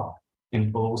robot as well. And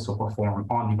it will also perform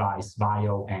on-device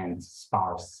VIO and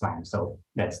sparse SLAM. So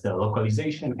that's the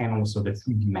localization and also the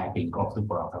 3D mapping of the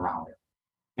world around it.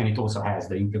 And it also has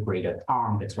the integrated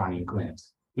ARM that's running Linux,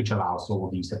 which allows all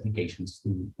these applications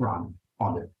to run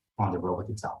on the robot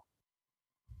itself.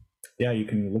 Yeah, you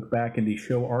can look back in the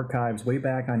show archives way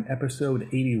back on episode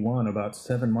 81, about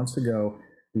 7 months ago.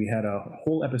 We had a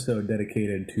whole episode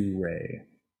dedicated to Ray.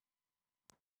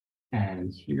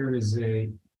 And here is a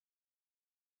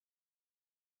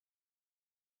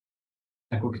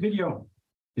quick video.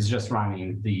 It's just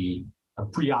running the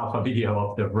pre-alpha video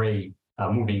of the Ray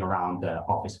moving around the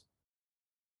office.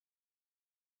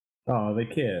 Oh, they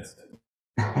kissed.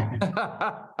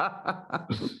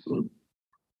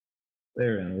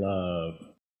 They're in love.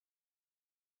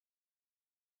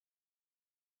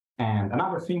 And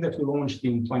another thing that we launched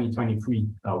in 2023,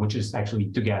 which is actually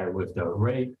together with the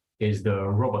Ray, is the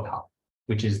Robot Hub,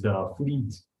 which is the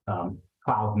fleet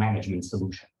cloud management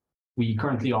solution. We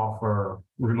currently offer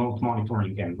remote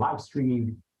monitoring and live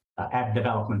streaming, app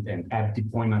development and app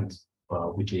deployment,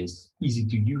 which is easy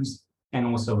to use, and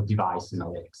also device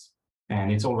analytics.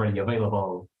 And it's already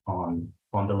available on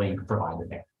the link provided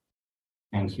there.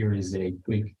 And here is a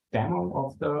quick demo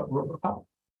of the Robot Hub.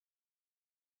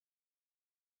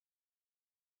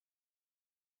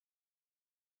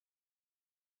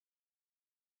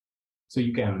 So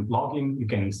you can log in, you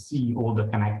can see all the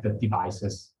connected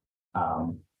devices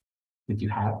that you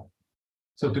have.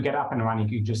 So to get up and running,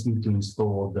 you just need to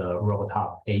install the Robot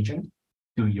Hub agent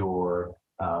to your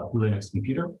Linux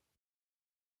computer.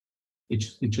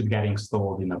 It should get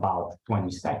installed in about 20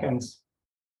 seconds.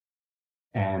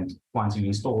 And once you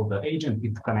install the agent,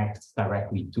 it connects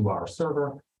directly to our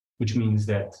server, which means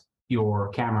that your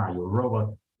camera, your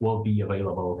robot, will be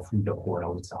available through the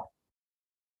portal itself.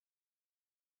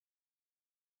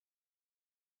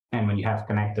 And when you have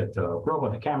connected the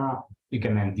robot, the camera, you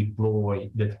can then deploy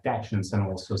the detections and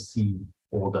also see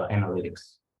all the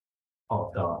analytics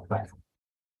of the platform.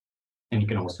 And you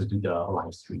can also do the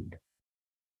live stream.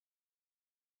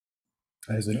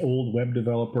 As an old web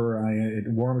developer,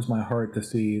 it warms my heart to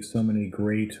see so many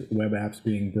great web apps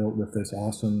being built with this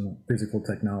awesome physical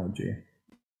technology.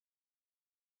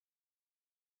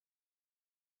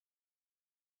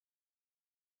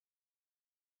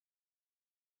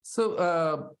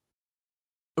 So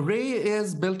Ray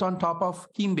is built on top of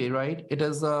Keembay, right? It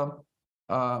is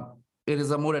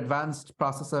a more advanced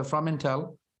processor from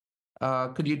Intel.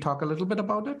 Could you talk a little bit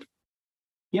about it?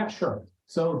 Yeah, sure.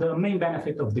 So the main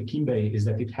benefit of the Keembay is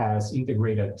that it has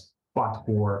integrated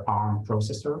quad-core ARM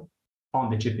processor on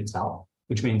the chip itself,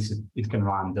 which means it can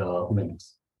run the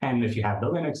Linux. And if you have the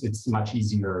Linux, it's much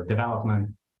easier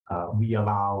development. We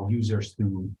allow users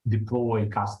to deploy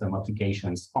custom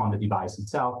applications on the device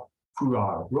itself through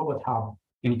our Robot Hub.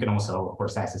 And you can also, of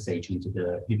course, SSH into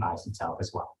the device itself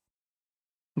as well.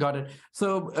 Got it.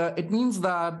 So it means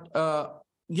that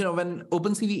when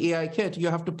OpenCV AI Kit, you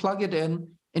have to plug it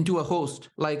into a host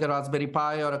like a Raspberry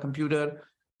Pi or a computer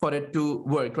for it to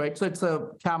work, right? So it's a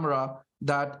camera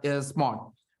that is smart.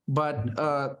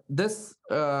 But this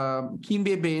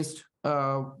Keembay-based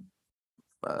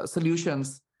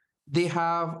solutions, they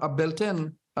have a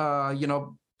built-in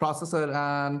processor,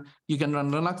 and you can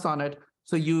run Linux on it.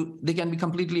 So they can be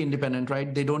completely independent,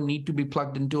 right? They don't need to be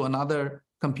plugged into another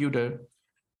computer.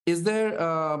 Is there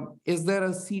a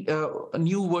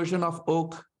new version of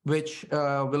OAK which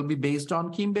will be based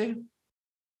on Keembay?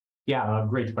 Yeah,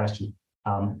 great question.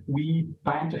 We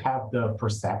plan to have the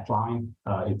Percept line.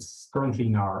 It's currently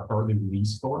in our early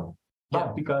release store,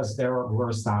 but because there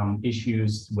were some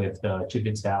issues with the chip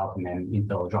itself and then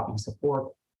Intel dropping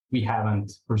support, we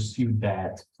haven't pursued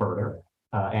that further.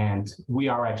 And we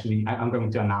are actually, I'm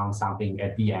going to announce something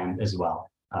at the end as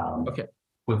well.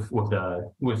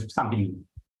 With something.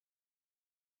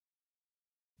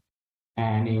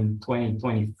 And in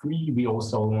 2023, we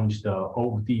also launched the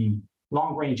OAK-D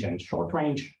long range and short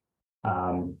range.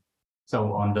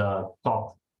 So on the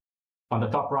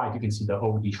top right, you can see the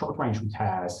OAK-D short range, which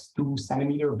has 2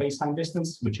 centimeter baseline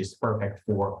distance, which is perfect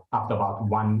for up to about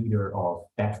 1 meter of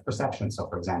depth perception. So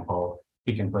for example,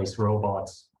 pick and place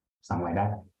robots, something like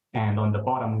that. And on the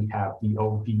bottom, we have the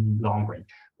OAK-D long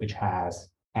range, which has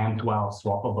M12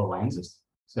 swappable lenses.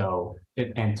 So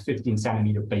and 15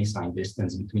 centimeter baseline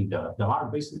distance between the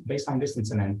large baseline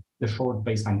distance, and then the short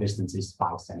baseline distance is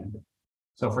 5 centimeters.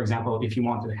 So for example, if you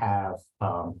want to have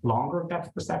longer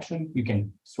depth perception, you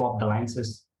can swap the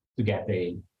lenses to have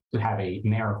a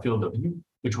narrow field of view,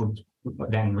 which would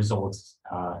then result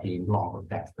in longer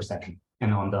depth perception.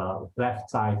 And on the left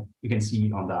side, you can see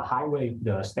on the highway,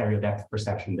 the stereo depth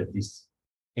perception that is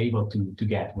able to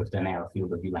get with the narrow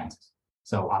field of view lenses.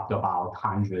 So up to about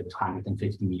 100 to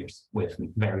 150 meters with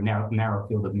very narrow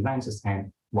field of view lenses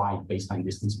and wide baseline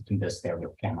distance between the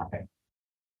stereo camera pair.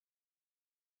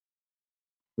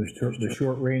 The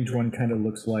short range one kind of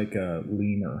looks like a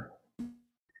lemur,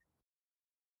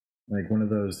 like one of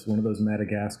those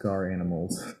Madagascar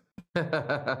animals.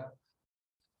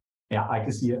 Yeah, I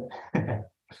can see it.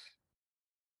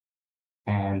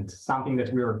 And something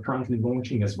that we are currently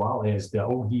launching as well is the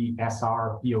OAK-D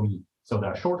SR PoE. So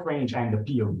the short range and the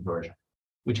PoE version,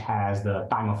 which has the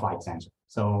time of flight sensor.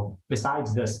 So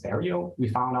besides the stereo, we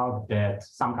found out that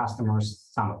some customers,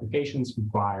 some applications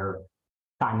require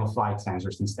time of flight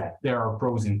sensors instead. There are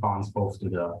pros and cons both to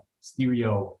the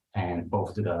stereo and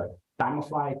both to the time of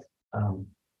flight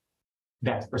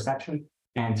depth perception.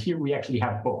 And here we actually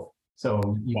have both. So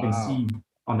you can see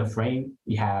on the frame,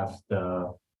 we have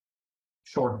the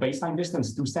short baseline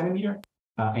distance, 2 centimeter,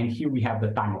 and here we have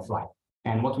the time of flight.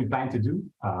 And what we plan to do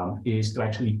is to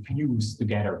actually fuse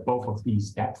together both of these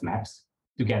depth maps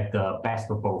to get the best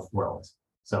of both worlds.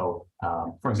 So,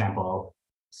 for example,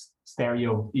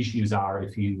 stereo issues are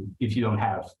if you don't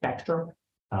have texture,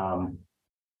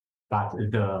 but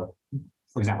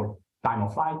for example, time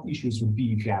of flight issues would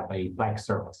be if you have a black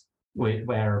surface,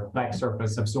 where black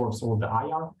surface absorbs all the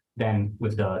IR. Then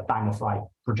with the time of flight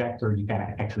projector, you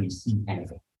can actually see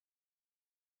anything.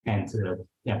 And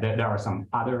there are some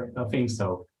other things.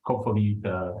 So hopefully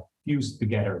the fused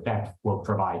together depth will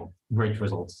provide great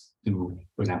results to,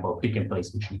 for example, pick and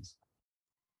place machines.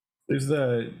 Is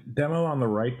the demo on the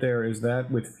right there, is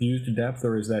that with fused depth,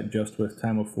 or is that just with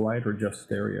time of flight, or just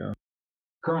stereo?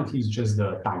 Currently, it's just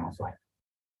the time of flight.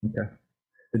 Okay.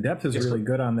 The depth is really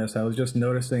good on this. I was just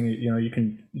noticing, you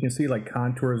can see like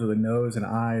contours of the nose and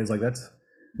eyes. Like that's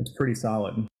pretty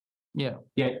solid. Yeah.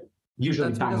 Yeah. Usually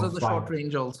that's time because of the flight. short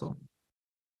range also.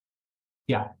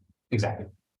 Yeah, exactly.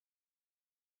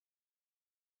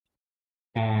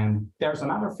 And there's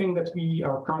another thing that we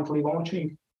are currently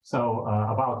launching. So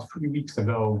about 3 weeks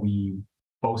ago, we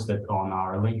posted on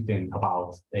our LinkedIn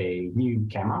about a new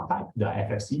camera type, the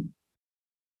FFC.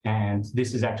 And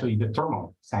this is actually the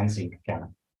thermal sensing camera.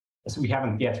 So we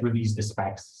haven't yet released the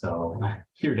specs. So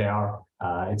here they are.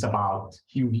 It's about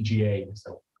QVGA,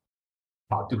 so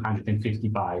about 250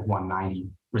 by 190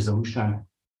 resolution,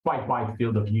 quite wide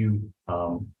field of view,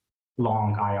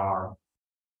 long IR,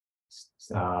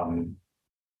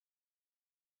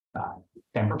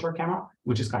 temperature camera,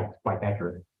 which is quite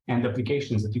accurate. And the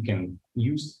applications that you can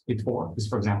use it for is,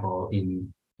 for example,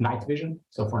 in night vision.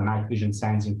 So for night vision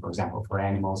sensing, for example, for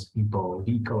animals, people,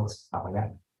 vehicles, stuff like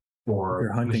that. For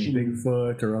you're hunting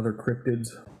Bigfoot or other cryptids.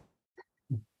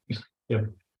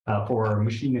 For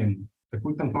machine and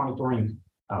equipment monitoring,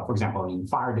 for example, in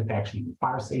fire detection,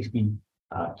 fire safety,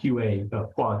 QA,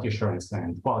 quality assurance,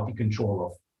 and quality control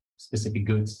of specific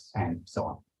goods, and so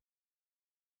on.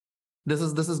 This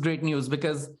is great news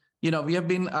because we have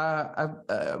been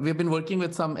working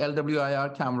with some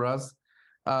LWIR cameras.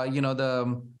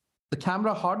 The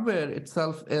camera hardware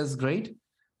itself is great,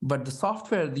 But the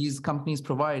software these companies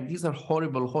provide, these are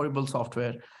horrible, horrible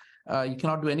software. You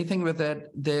cannot do anything with it.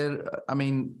 I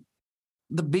mean,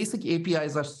 the basic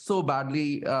APIs are so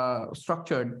badly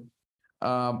structured.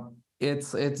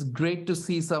 It's great to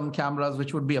see some cameras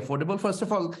which would be affordable. First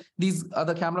of all, these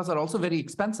other cameras are also very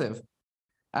expensive,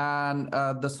 and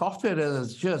the software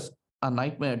is just a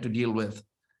nightmare to deal with.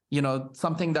 You know,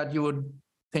 something that you would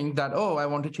think that, oh, I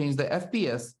want to change the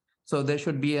FPS, so there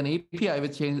should be an API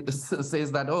which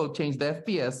says that, oh, change the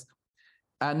FPS.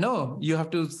 And no, you have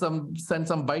to send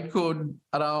some bytecode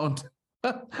around.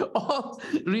 All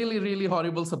really, really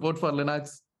horrible support for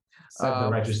Linux. Set the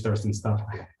registers and stuff.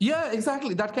 Yeah,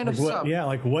 exactly. That kind of stuff. Yeah,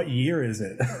 like what year is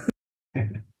it?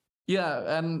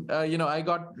 Yeah, and I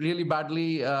got really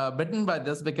badly bitten by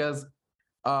this because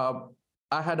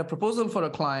I had a proposal for a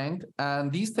client,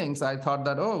 and these things, I thought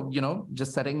that,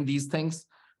 just setting these things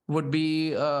would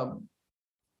be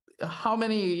how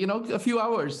many, a few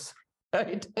hours,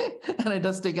 right? And it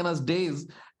has taken us days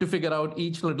to figure out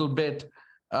each little bit,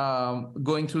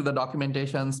 going through the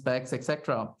documentation, specs,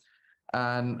 etc.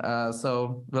 And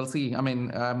so we'll see. I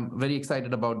mean, I'm very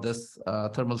excited about this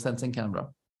thermal sensing camera.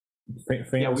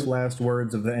 Famous last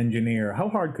words of the engineer. How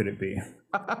hard could it be?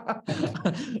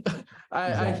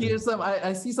 I hear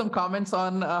I see some comments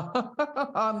on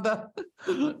the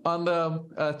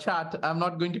chat. I'm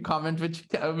not going to comment which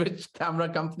camera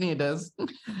company it is,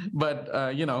 but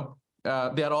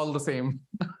they are all the same,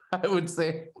 I would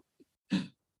say.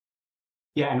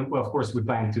 Yeah, and of course we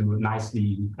plan to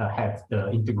nicely have the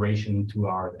integration to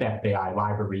our Depth AI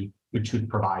library, which should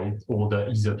provide all the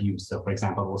ease of use. So, for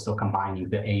example, also combining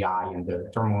the AI and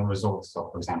the thermal results. So,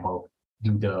 for example,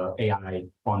 do the AI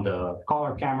on the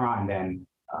color camera and then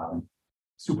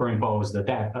superimpose the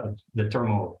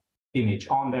thermal image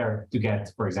on there to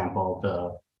get, for example,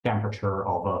 the temperature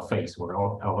of a face or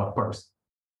of a person,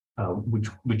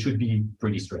 which should be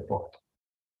pretty straightforward.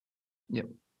 Yep.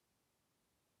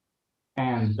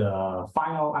 And the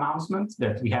final announcement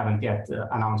that we haven't yet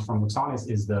announced from Luxonis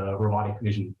is the Robotic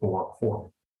Vision 4,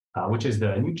 which is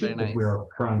the new chip that we're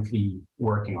currently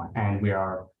working on. And we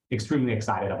are extremely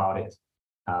excited about it.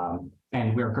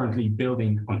 And we're currently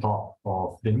building on top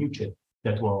of the new chip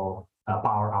that will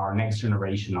power our next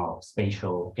generation of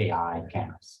spatial AI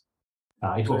cameras.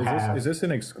 Is this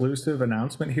an exclusive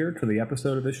announcement here to the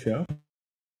episode of this show?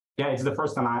 Yeah, it's the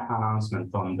first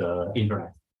announcement on the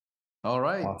internet. All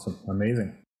right. Awesome.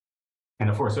 Amazing. And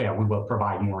of course, yeah, we will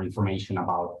provide more information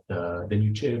about the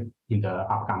new chip in the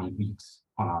upcoming weeks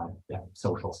on our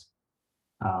socials.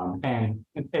 And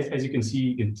as you can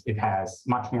see, it has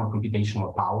much more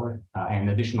computational power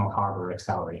and additional hardware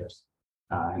accelerators.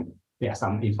 And yeah,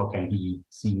 some info can be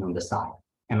seen on the side.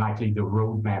 And likely the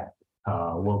roadmap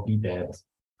will be that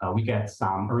we get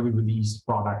some early release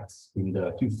products in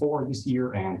the Q4 this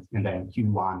year, and then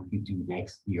Q1, Q2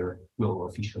 next year, we'll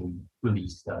officially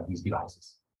release these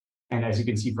devices. And as you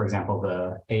can see, for example,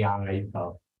 the AI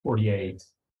 48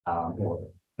 or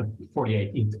the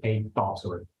 48x8 tops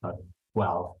or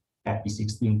 12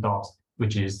 FP16 tops,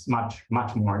 which is much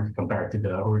more compared to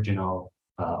the original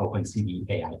OpenCV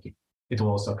AI Kit. It will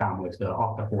also come with the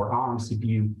octa-core ARM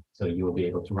CPU, so you will be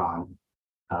able to run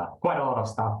quite a lot of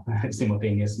stuff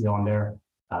simultaneously on there.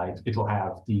 It will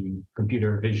have the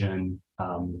computer vision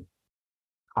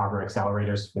hardware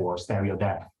accelerators for stereo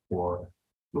depth, for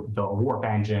the warp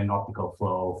engine, optical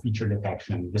flow, feature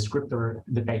detection, descriptor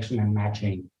detection and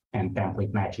matching, and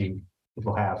template matching. It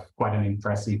will have quite an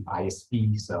impressive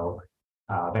ISP, so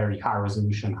very high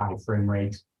resolution, high frame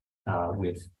rate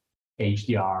with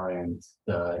HDR and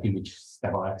the image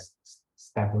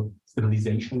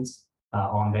stabilizations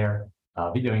on there.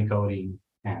 Video encoding,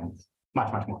 and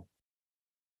much more.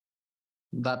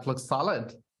 That looks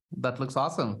solid. That looks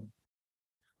awesome.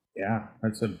 Yeah,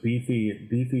 that's a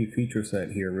beefy feature set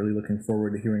here. Really looking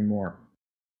forward to hearing more.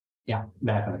 Yeah,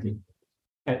 definitely.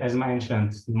 As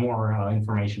mentioned, more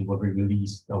information will be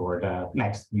released over the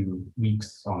next few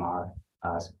weeks on our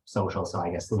social, so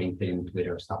I guess LinkedIn,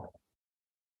 Twitter, stuff.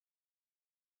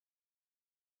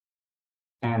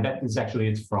 And that is actually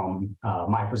it from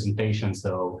my presentation.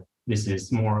 So this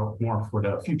is more for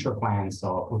the future plans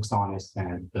of Luxonis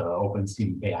and the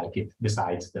OpenCV AI Kit,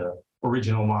 besides the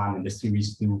original one and the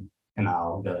Series 2, and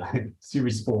now the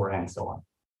Series 4 and so on.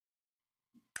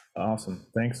 Awesome.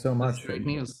 Thanks so much. That's great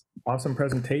news. Awesome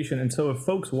presentation. And so if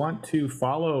folks want to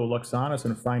follow Luxonis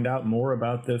and find out more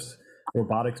about this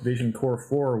Robotics Vision Core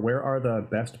 4, where are the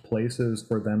best places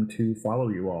for them to follow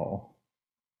you all?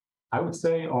 I would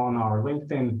say on our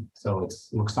LinkedIn, so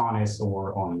it's Luxonis,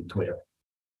 or on Twitter.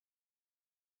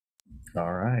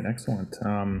 All right, excellent.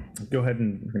 Go ahead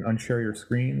and unshare your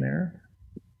screen there.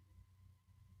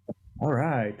 All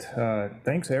right.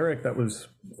 Thanks, Erik. That was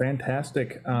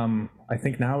fantastic. I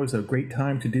think now is a great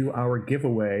time to do our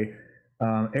giveaway.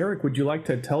 Erik, would you like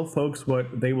to tell folks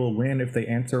what they will win if they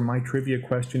answer my trivia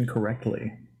question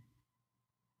correctly?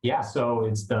 Yeah, so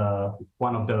it's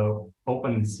one of the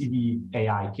OpenCV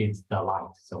AI kits, the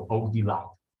Lite, so OAK-D-Lite.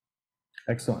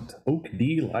 Excellent.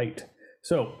 OAK-D-Lite.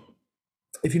 So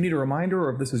if you need a reminder,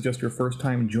 or if this is just your first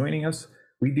time joining us,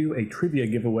 we do a trivia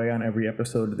giveaway on every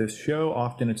episode of this show.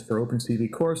 Often it's for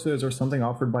OpenCV courses or something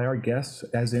offered by our guests,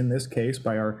 as in this case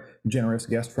by our generous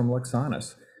guest from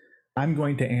Luxonis. I'm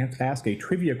going to ask a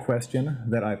trivia question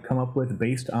that I've come up with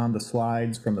based on the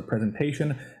slides from the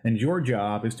presentation, and your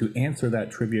job is to answer that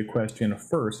trivia question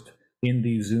first in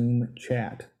the Zoom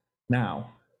chat.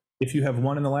 Now, if you have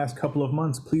won in the last couple of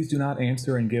months, please do not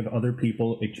answer and give other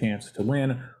people a chance to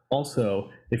win. Also,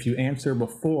 if you answer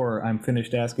before I'm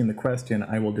finished asking the question,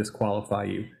 I will disqualify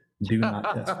you. Do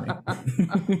not test me.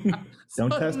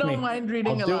 Don't test me. No mind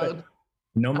reading allowed.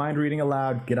 No mind reading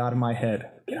allowed. Get out of my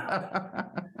head. Get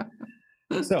out.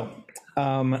 So,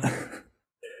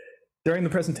 during the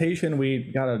presentation,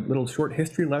 we got a little short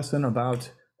history lesson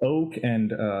about OAK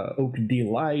and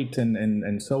OAK-D-Lite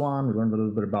and so on. We learned a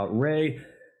little bit about Ray.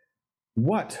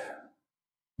 What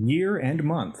year and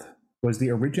month was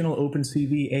the original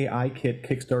OpenCV AI Kit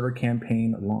Kickstarter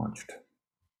campaign launched?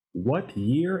 What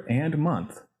year and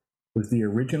month was the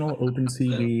original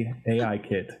OpenCV AI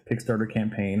Kit Kickstarter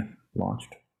campaign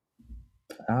launched?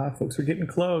 Folks are getting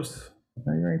close.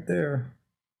 Right there.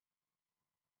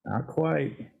 Not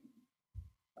quite.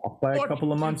 Off by a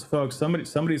couple of months, folks.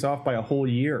 Somebody's off by a whole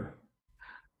year.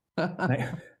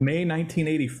 May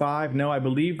 1985. No, I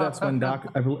believe that's when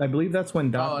Doc. I believe that's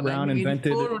when Doc Brown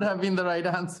invented. Would have been the right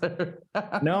answer.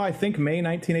 No, I think May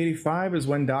 1985 is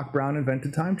when Doc Brown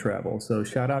invented time travel. So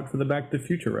shout out for the Back to the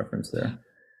Future reference there.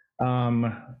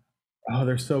 Oh,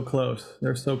 they're so close.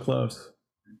 They're so close.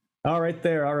 All right,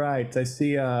 there. All right, I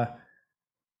see.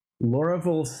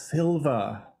 Laurel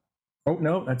Silva. Oh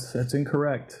no, that's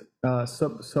incorrect.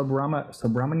 Subramanya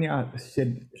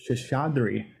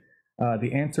Sheshadri.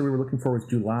 The answer we were looking for was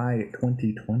July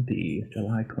 2020.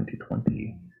 July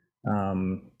 2020.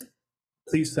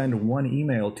 Please send one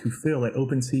email to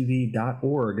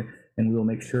phil@opencv.org, and we will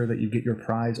make sure that you get your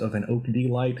prize of an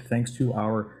OAK-D-Lite, thanks to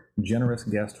our generous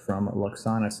guest from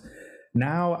Luxonis.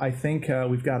 Now, I think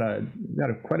we've got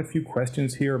quite a few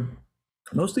questions here.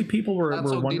 Mostly people were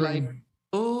wondering.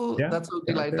 Oh, yeah, that's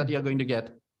OAK-D-Lite that you're going to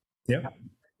get. Yep.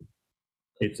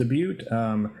 It's a beaut.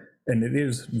 And it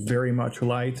is very much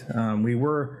light. I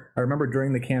remember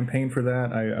during the campaign for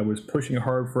that, I was pushing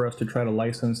hard for us to try to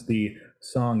license the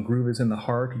song Groove is in the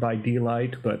Heart by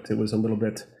D-Lite, but it was a little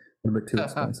bit too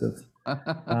expensive.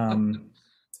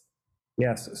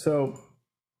 Yes, so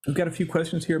we've got a few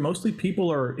questions here. Mostly people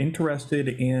are interested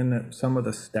in some of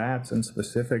the stats and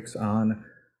specifics on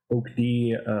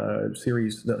OAK-D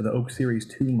series, the OAK Series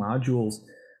 2 modules.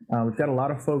 We've got a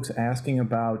lot of folks asking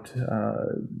about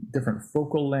different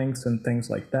focal lengths and things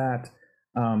like that.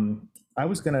 I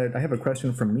have a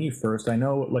question from me first. I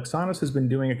know Luxonis has been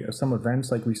doing some events,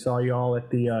 like we saw y'all at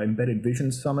the Embedded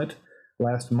Vision Summit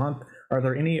last month. Are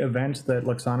there any events that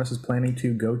Luxonis is planning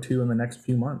to go to in the next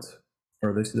few months,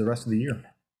 or the rest of the year?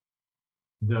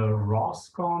 The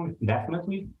ROSCON,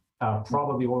 definitely.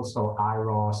 Probably also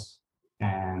IROS,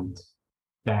 and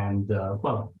then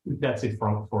that's it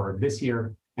for this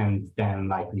year. And then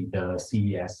likely the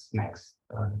CES next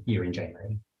year in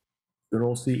January. Good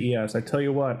old CES. I tell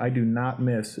you what, I do not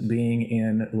miss being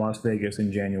in Las Vegas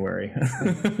in January.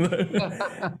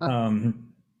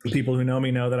 People who know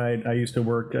me know that I used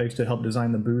to help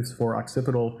design the booths for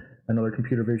Occipital, another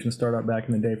computer vision startup back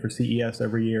in the day, for CES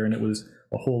every year, and it was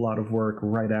a whole lot of work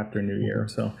right after New Year.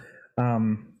 So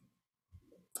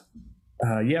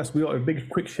yes, a big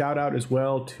quick shout out as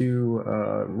well to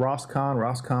ROSCON.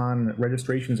 ROSCON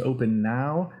registration is open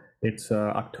now. It's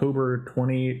October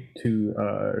 20 to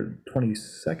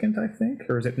 22nd, I think,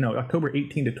 or is it? No, October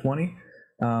 18 to 20.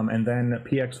 And then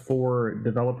PX4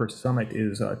 Developer Summit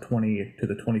is 20 to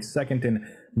the 22nd in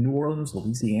New Orleans,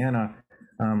 Louisiana.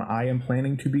 I am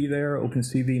planning to be there.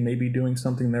 OpenCV may be doing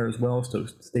something there as well, so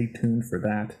stay tuned for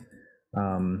that.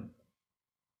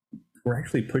 We're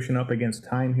actually pushing up against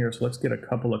time here, so let's get a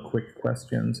couple of quick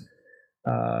questions.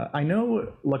 I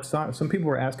know some people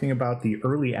were asking about the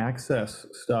early access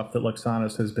stuff that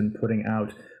Luxonis has been putting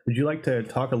out. Would you like to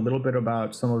talk a little bit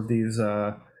about some of these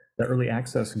the early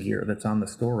access gear that's on the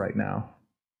store right now?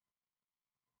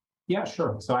 Yeah,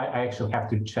 sure. So I actually have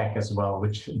to check as well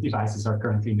which devices are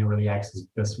currently in early access,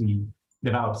 because we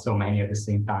developed so many at the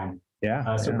same time.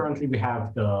 Yeah. So currently we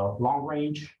have the long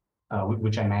range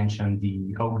which I mentioned,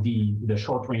 the OAK-D, the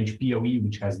short-range PoE,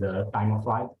 which has the time of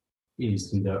flight,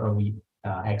 is in the early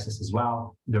access as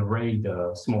well. The Ray,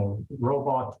 the small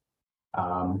robot,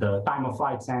 the time of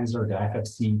flight sensor, the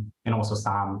FFC, and also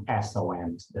some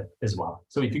SOMs as well.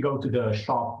 So if you go to the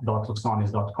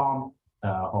shop.luxonis.com,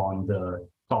 on the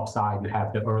top side, you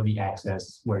have the early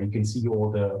access where you can see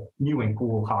all the new and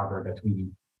cool hardware that we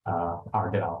are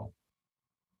developing.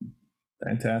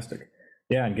 Fantastic.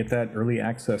 Yeah, and get that early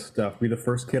access stuff. Be the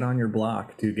first kid on your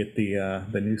block to get the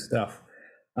new stuff.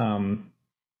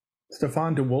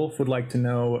 Stefan DeWolf would like to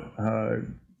know,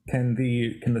 can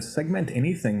the segment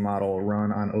anything model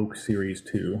run on OAK Series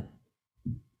 2?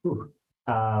 So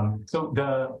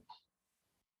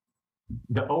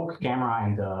the OAK camera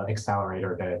and the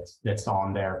accelerator that's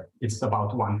on there, it's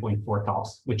about 1.4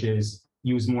 TOPS, which is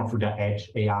used more for the edge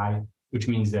AI, which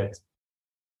means that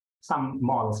some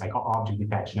models like object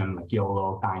detection, like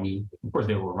YOLO, Tiny, of course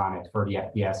they will run at 30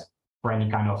 FPS. For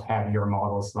any kind of heavier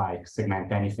models like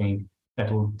Segment Anything,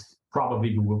 that would probably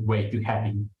be way too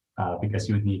heavy because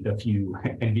you would need a few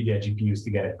NVIDIA GPUs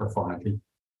to get it performantly.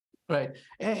 Right.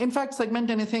 In fact, Segment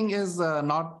Anything is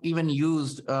not even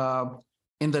used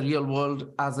in the real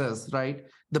world as is, right?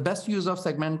 The best use of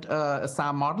Segment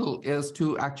SAM model is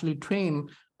to actually train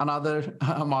another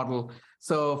model.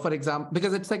 So for example,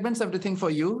 because it segments everything for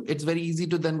you, it's very easy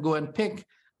to then go and pick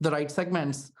the right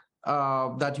segments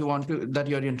that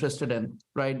you're interested in,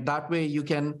 right? That way you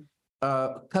can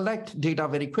collect data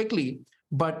very quickly,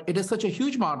 but it is such a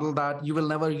huge model that you will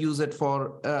never use it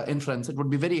for inference. It would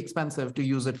be very expensive to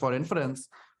use it for inference.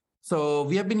 So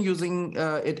we have been using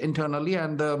it internally,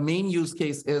 and the main use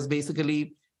case is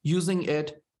basically using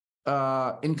it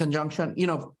in conjunction,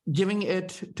 giving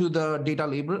it to the data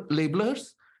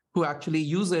labelers who actually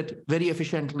use it very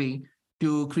efficiently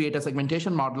to create a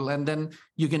segmentation model. And then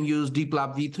you can use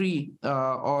DeepLab v3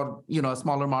 or a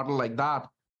smaller model like that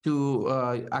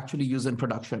to actually use in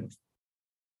production.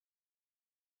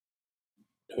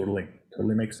 Totally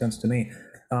makes sense to me.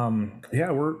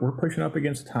 Yeah, we're pushing up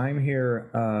against time here.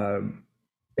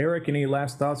 Erik, any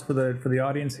last thoughts for the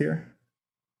audience here?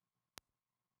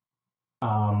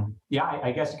 Yeah,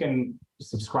 I guess you can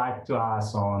subscribe to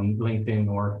us on LinkedIn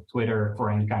or Twitter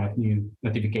for any kind of new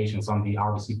notifications on the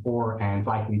RVC4 and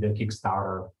likely the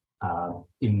Kickstarter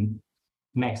in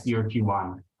next year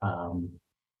Q1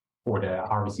 for the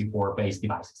RVC4 based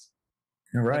devices.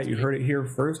 All right, you heard it here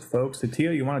first, folks.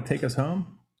 Satya, you want to take us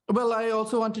home? Well, I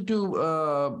also wanted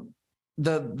to,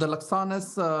 the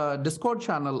Luxonis Discord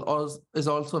channel is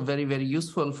also very, very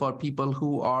useful for people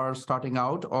who are starting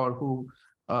out or who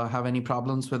have any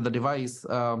problems with the device.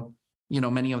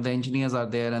 Many of the engineers are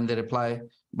there and they reply,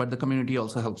 but the community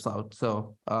also helps out.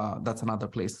 So that's another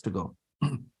place to go.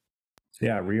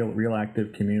 Yeah, real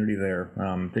active community there.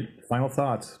 Final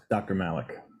thoughts, Dr.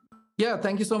 Malik. Yeah,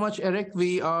 thank you so much, Erik.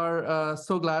 We are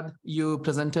so glad you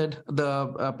presented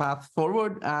the path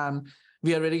forward, and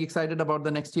we are very excited about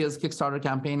the next year's Kickstarter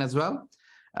campaign as well.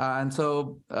 And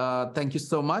so thank you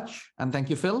so much. And thank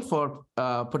you, Phil, for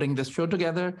putting this show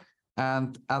together.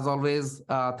 And as always,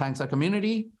 thanks our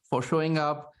community for showing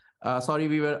up. Sorry,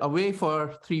 we were away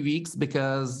for 3 weeks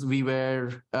because we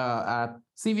were at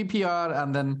CVPR,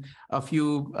 and then a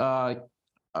few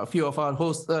of our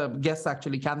guests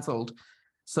actually canceled.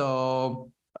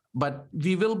 So, but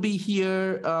we will be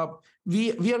here.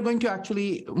 We are going to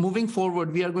actually, moving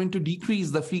forward, we are going to decrease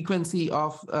the frequency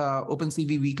of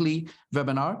OpenCV weekly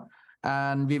webinar,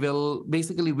 and we will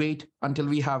basically wait until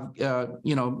we have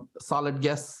solid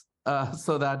guests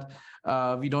so that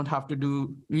we don't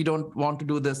want to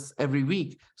do this every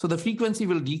week. So the frequency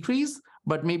will decrease,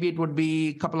 but maybe it would be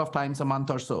a couple of times a month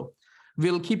or so.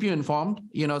 We'll keep you informed,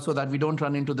 so that we don't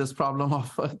run into this problem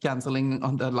of canceling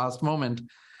on the last moment.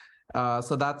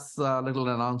 So that's a little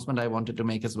announcement I wanted to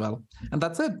make as well. And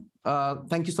that's it.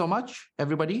 Thank you so much,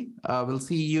 everybody. We'll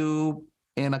see you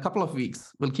in a couple of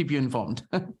weeks. We'll keep you informed.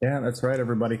 Yeah, that's right,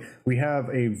 everybody. We have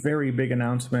a very big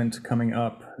announcement coming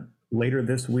up later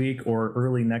this week or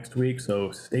early next week,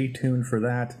 so stay tuned for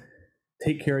that.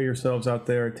 Take care of yourselves out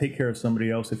there. Take care of somebody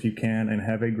else if you can, and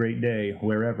have a great day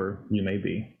wherever you may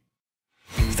be.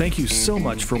 Thank you so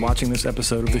much for watching this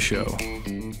episode of the show.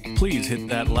 Please hit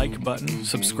that like button,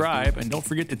 subscribe, and don't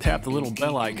forget to tap the little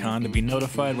bell icon to be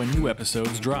notified when new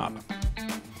episodes drop.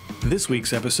 This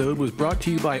week's episode was brought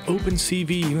to you by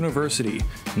OpenCV University,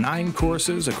 9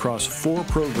 courses across 4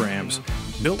 programs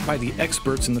built by the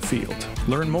experts in the field.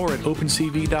 Learn more at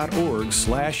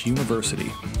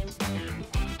opencv.org/university.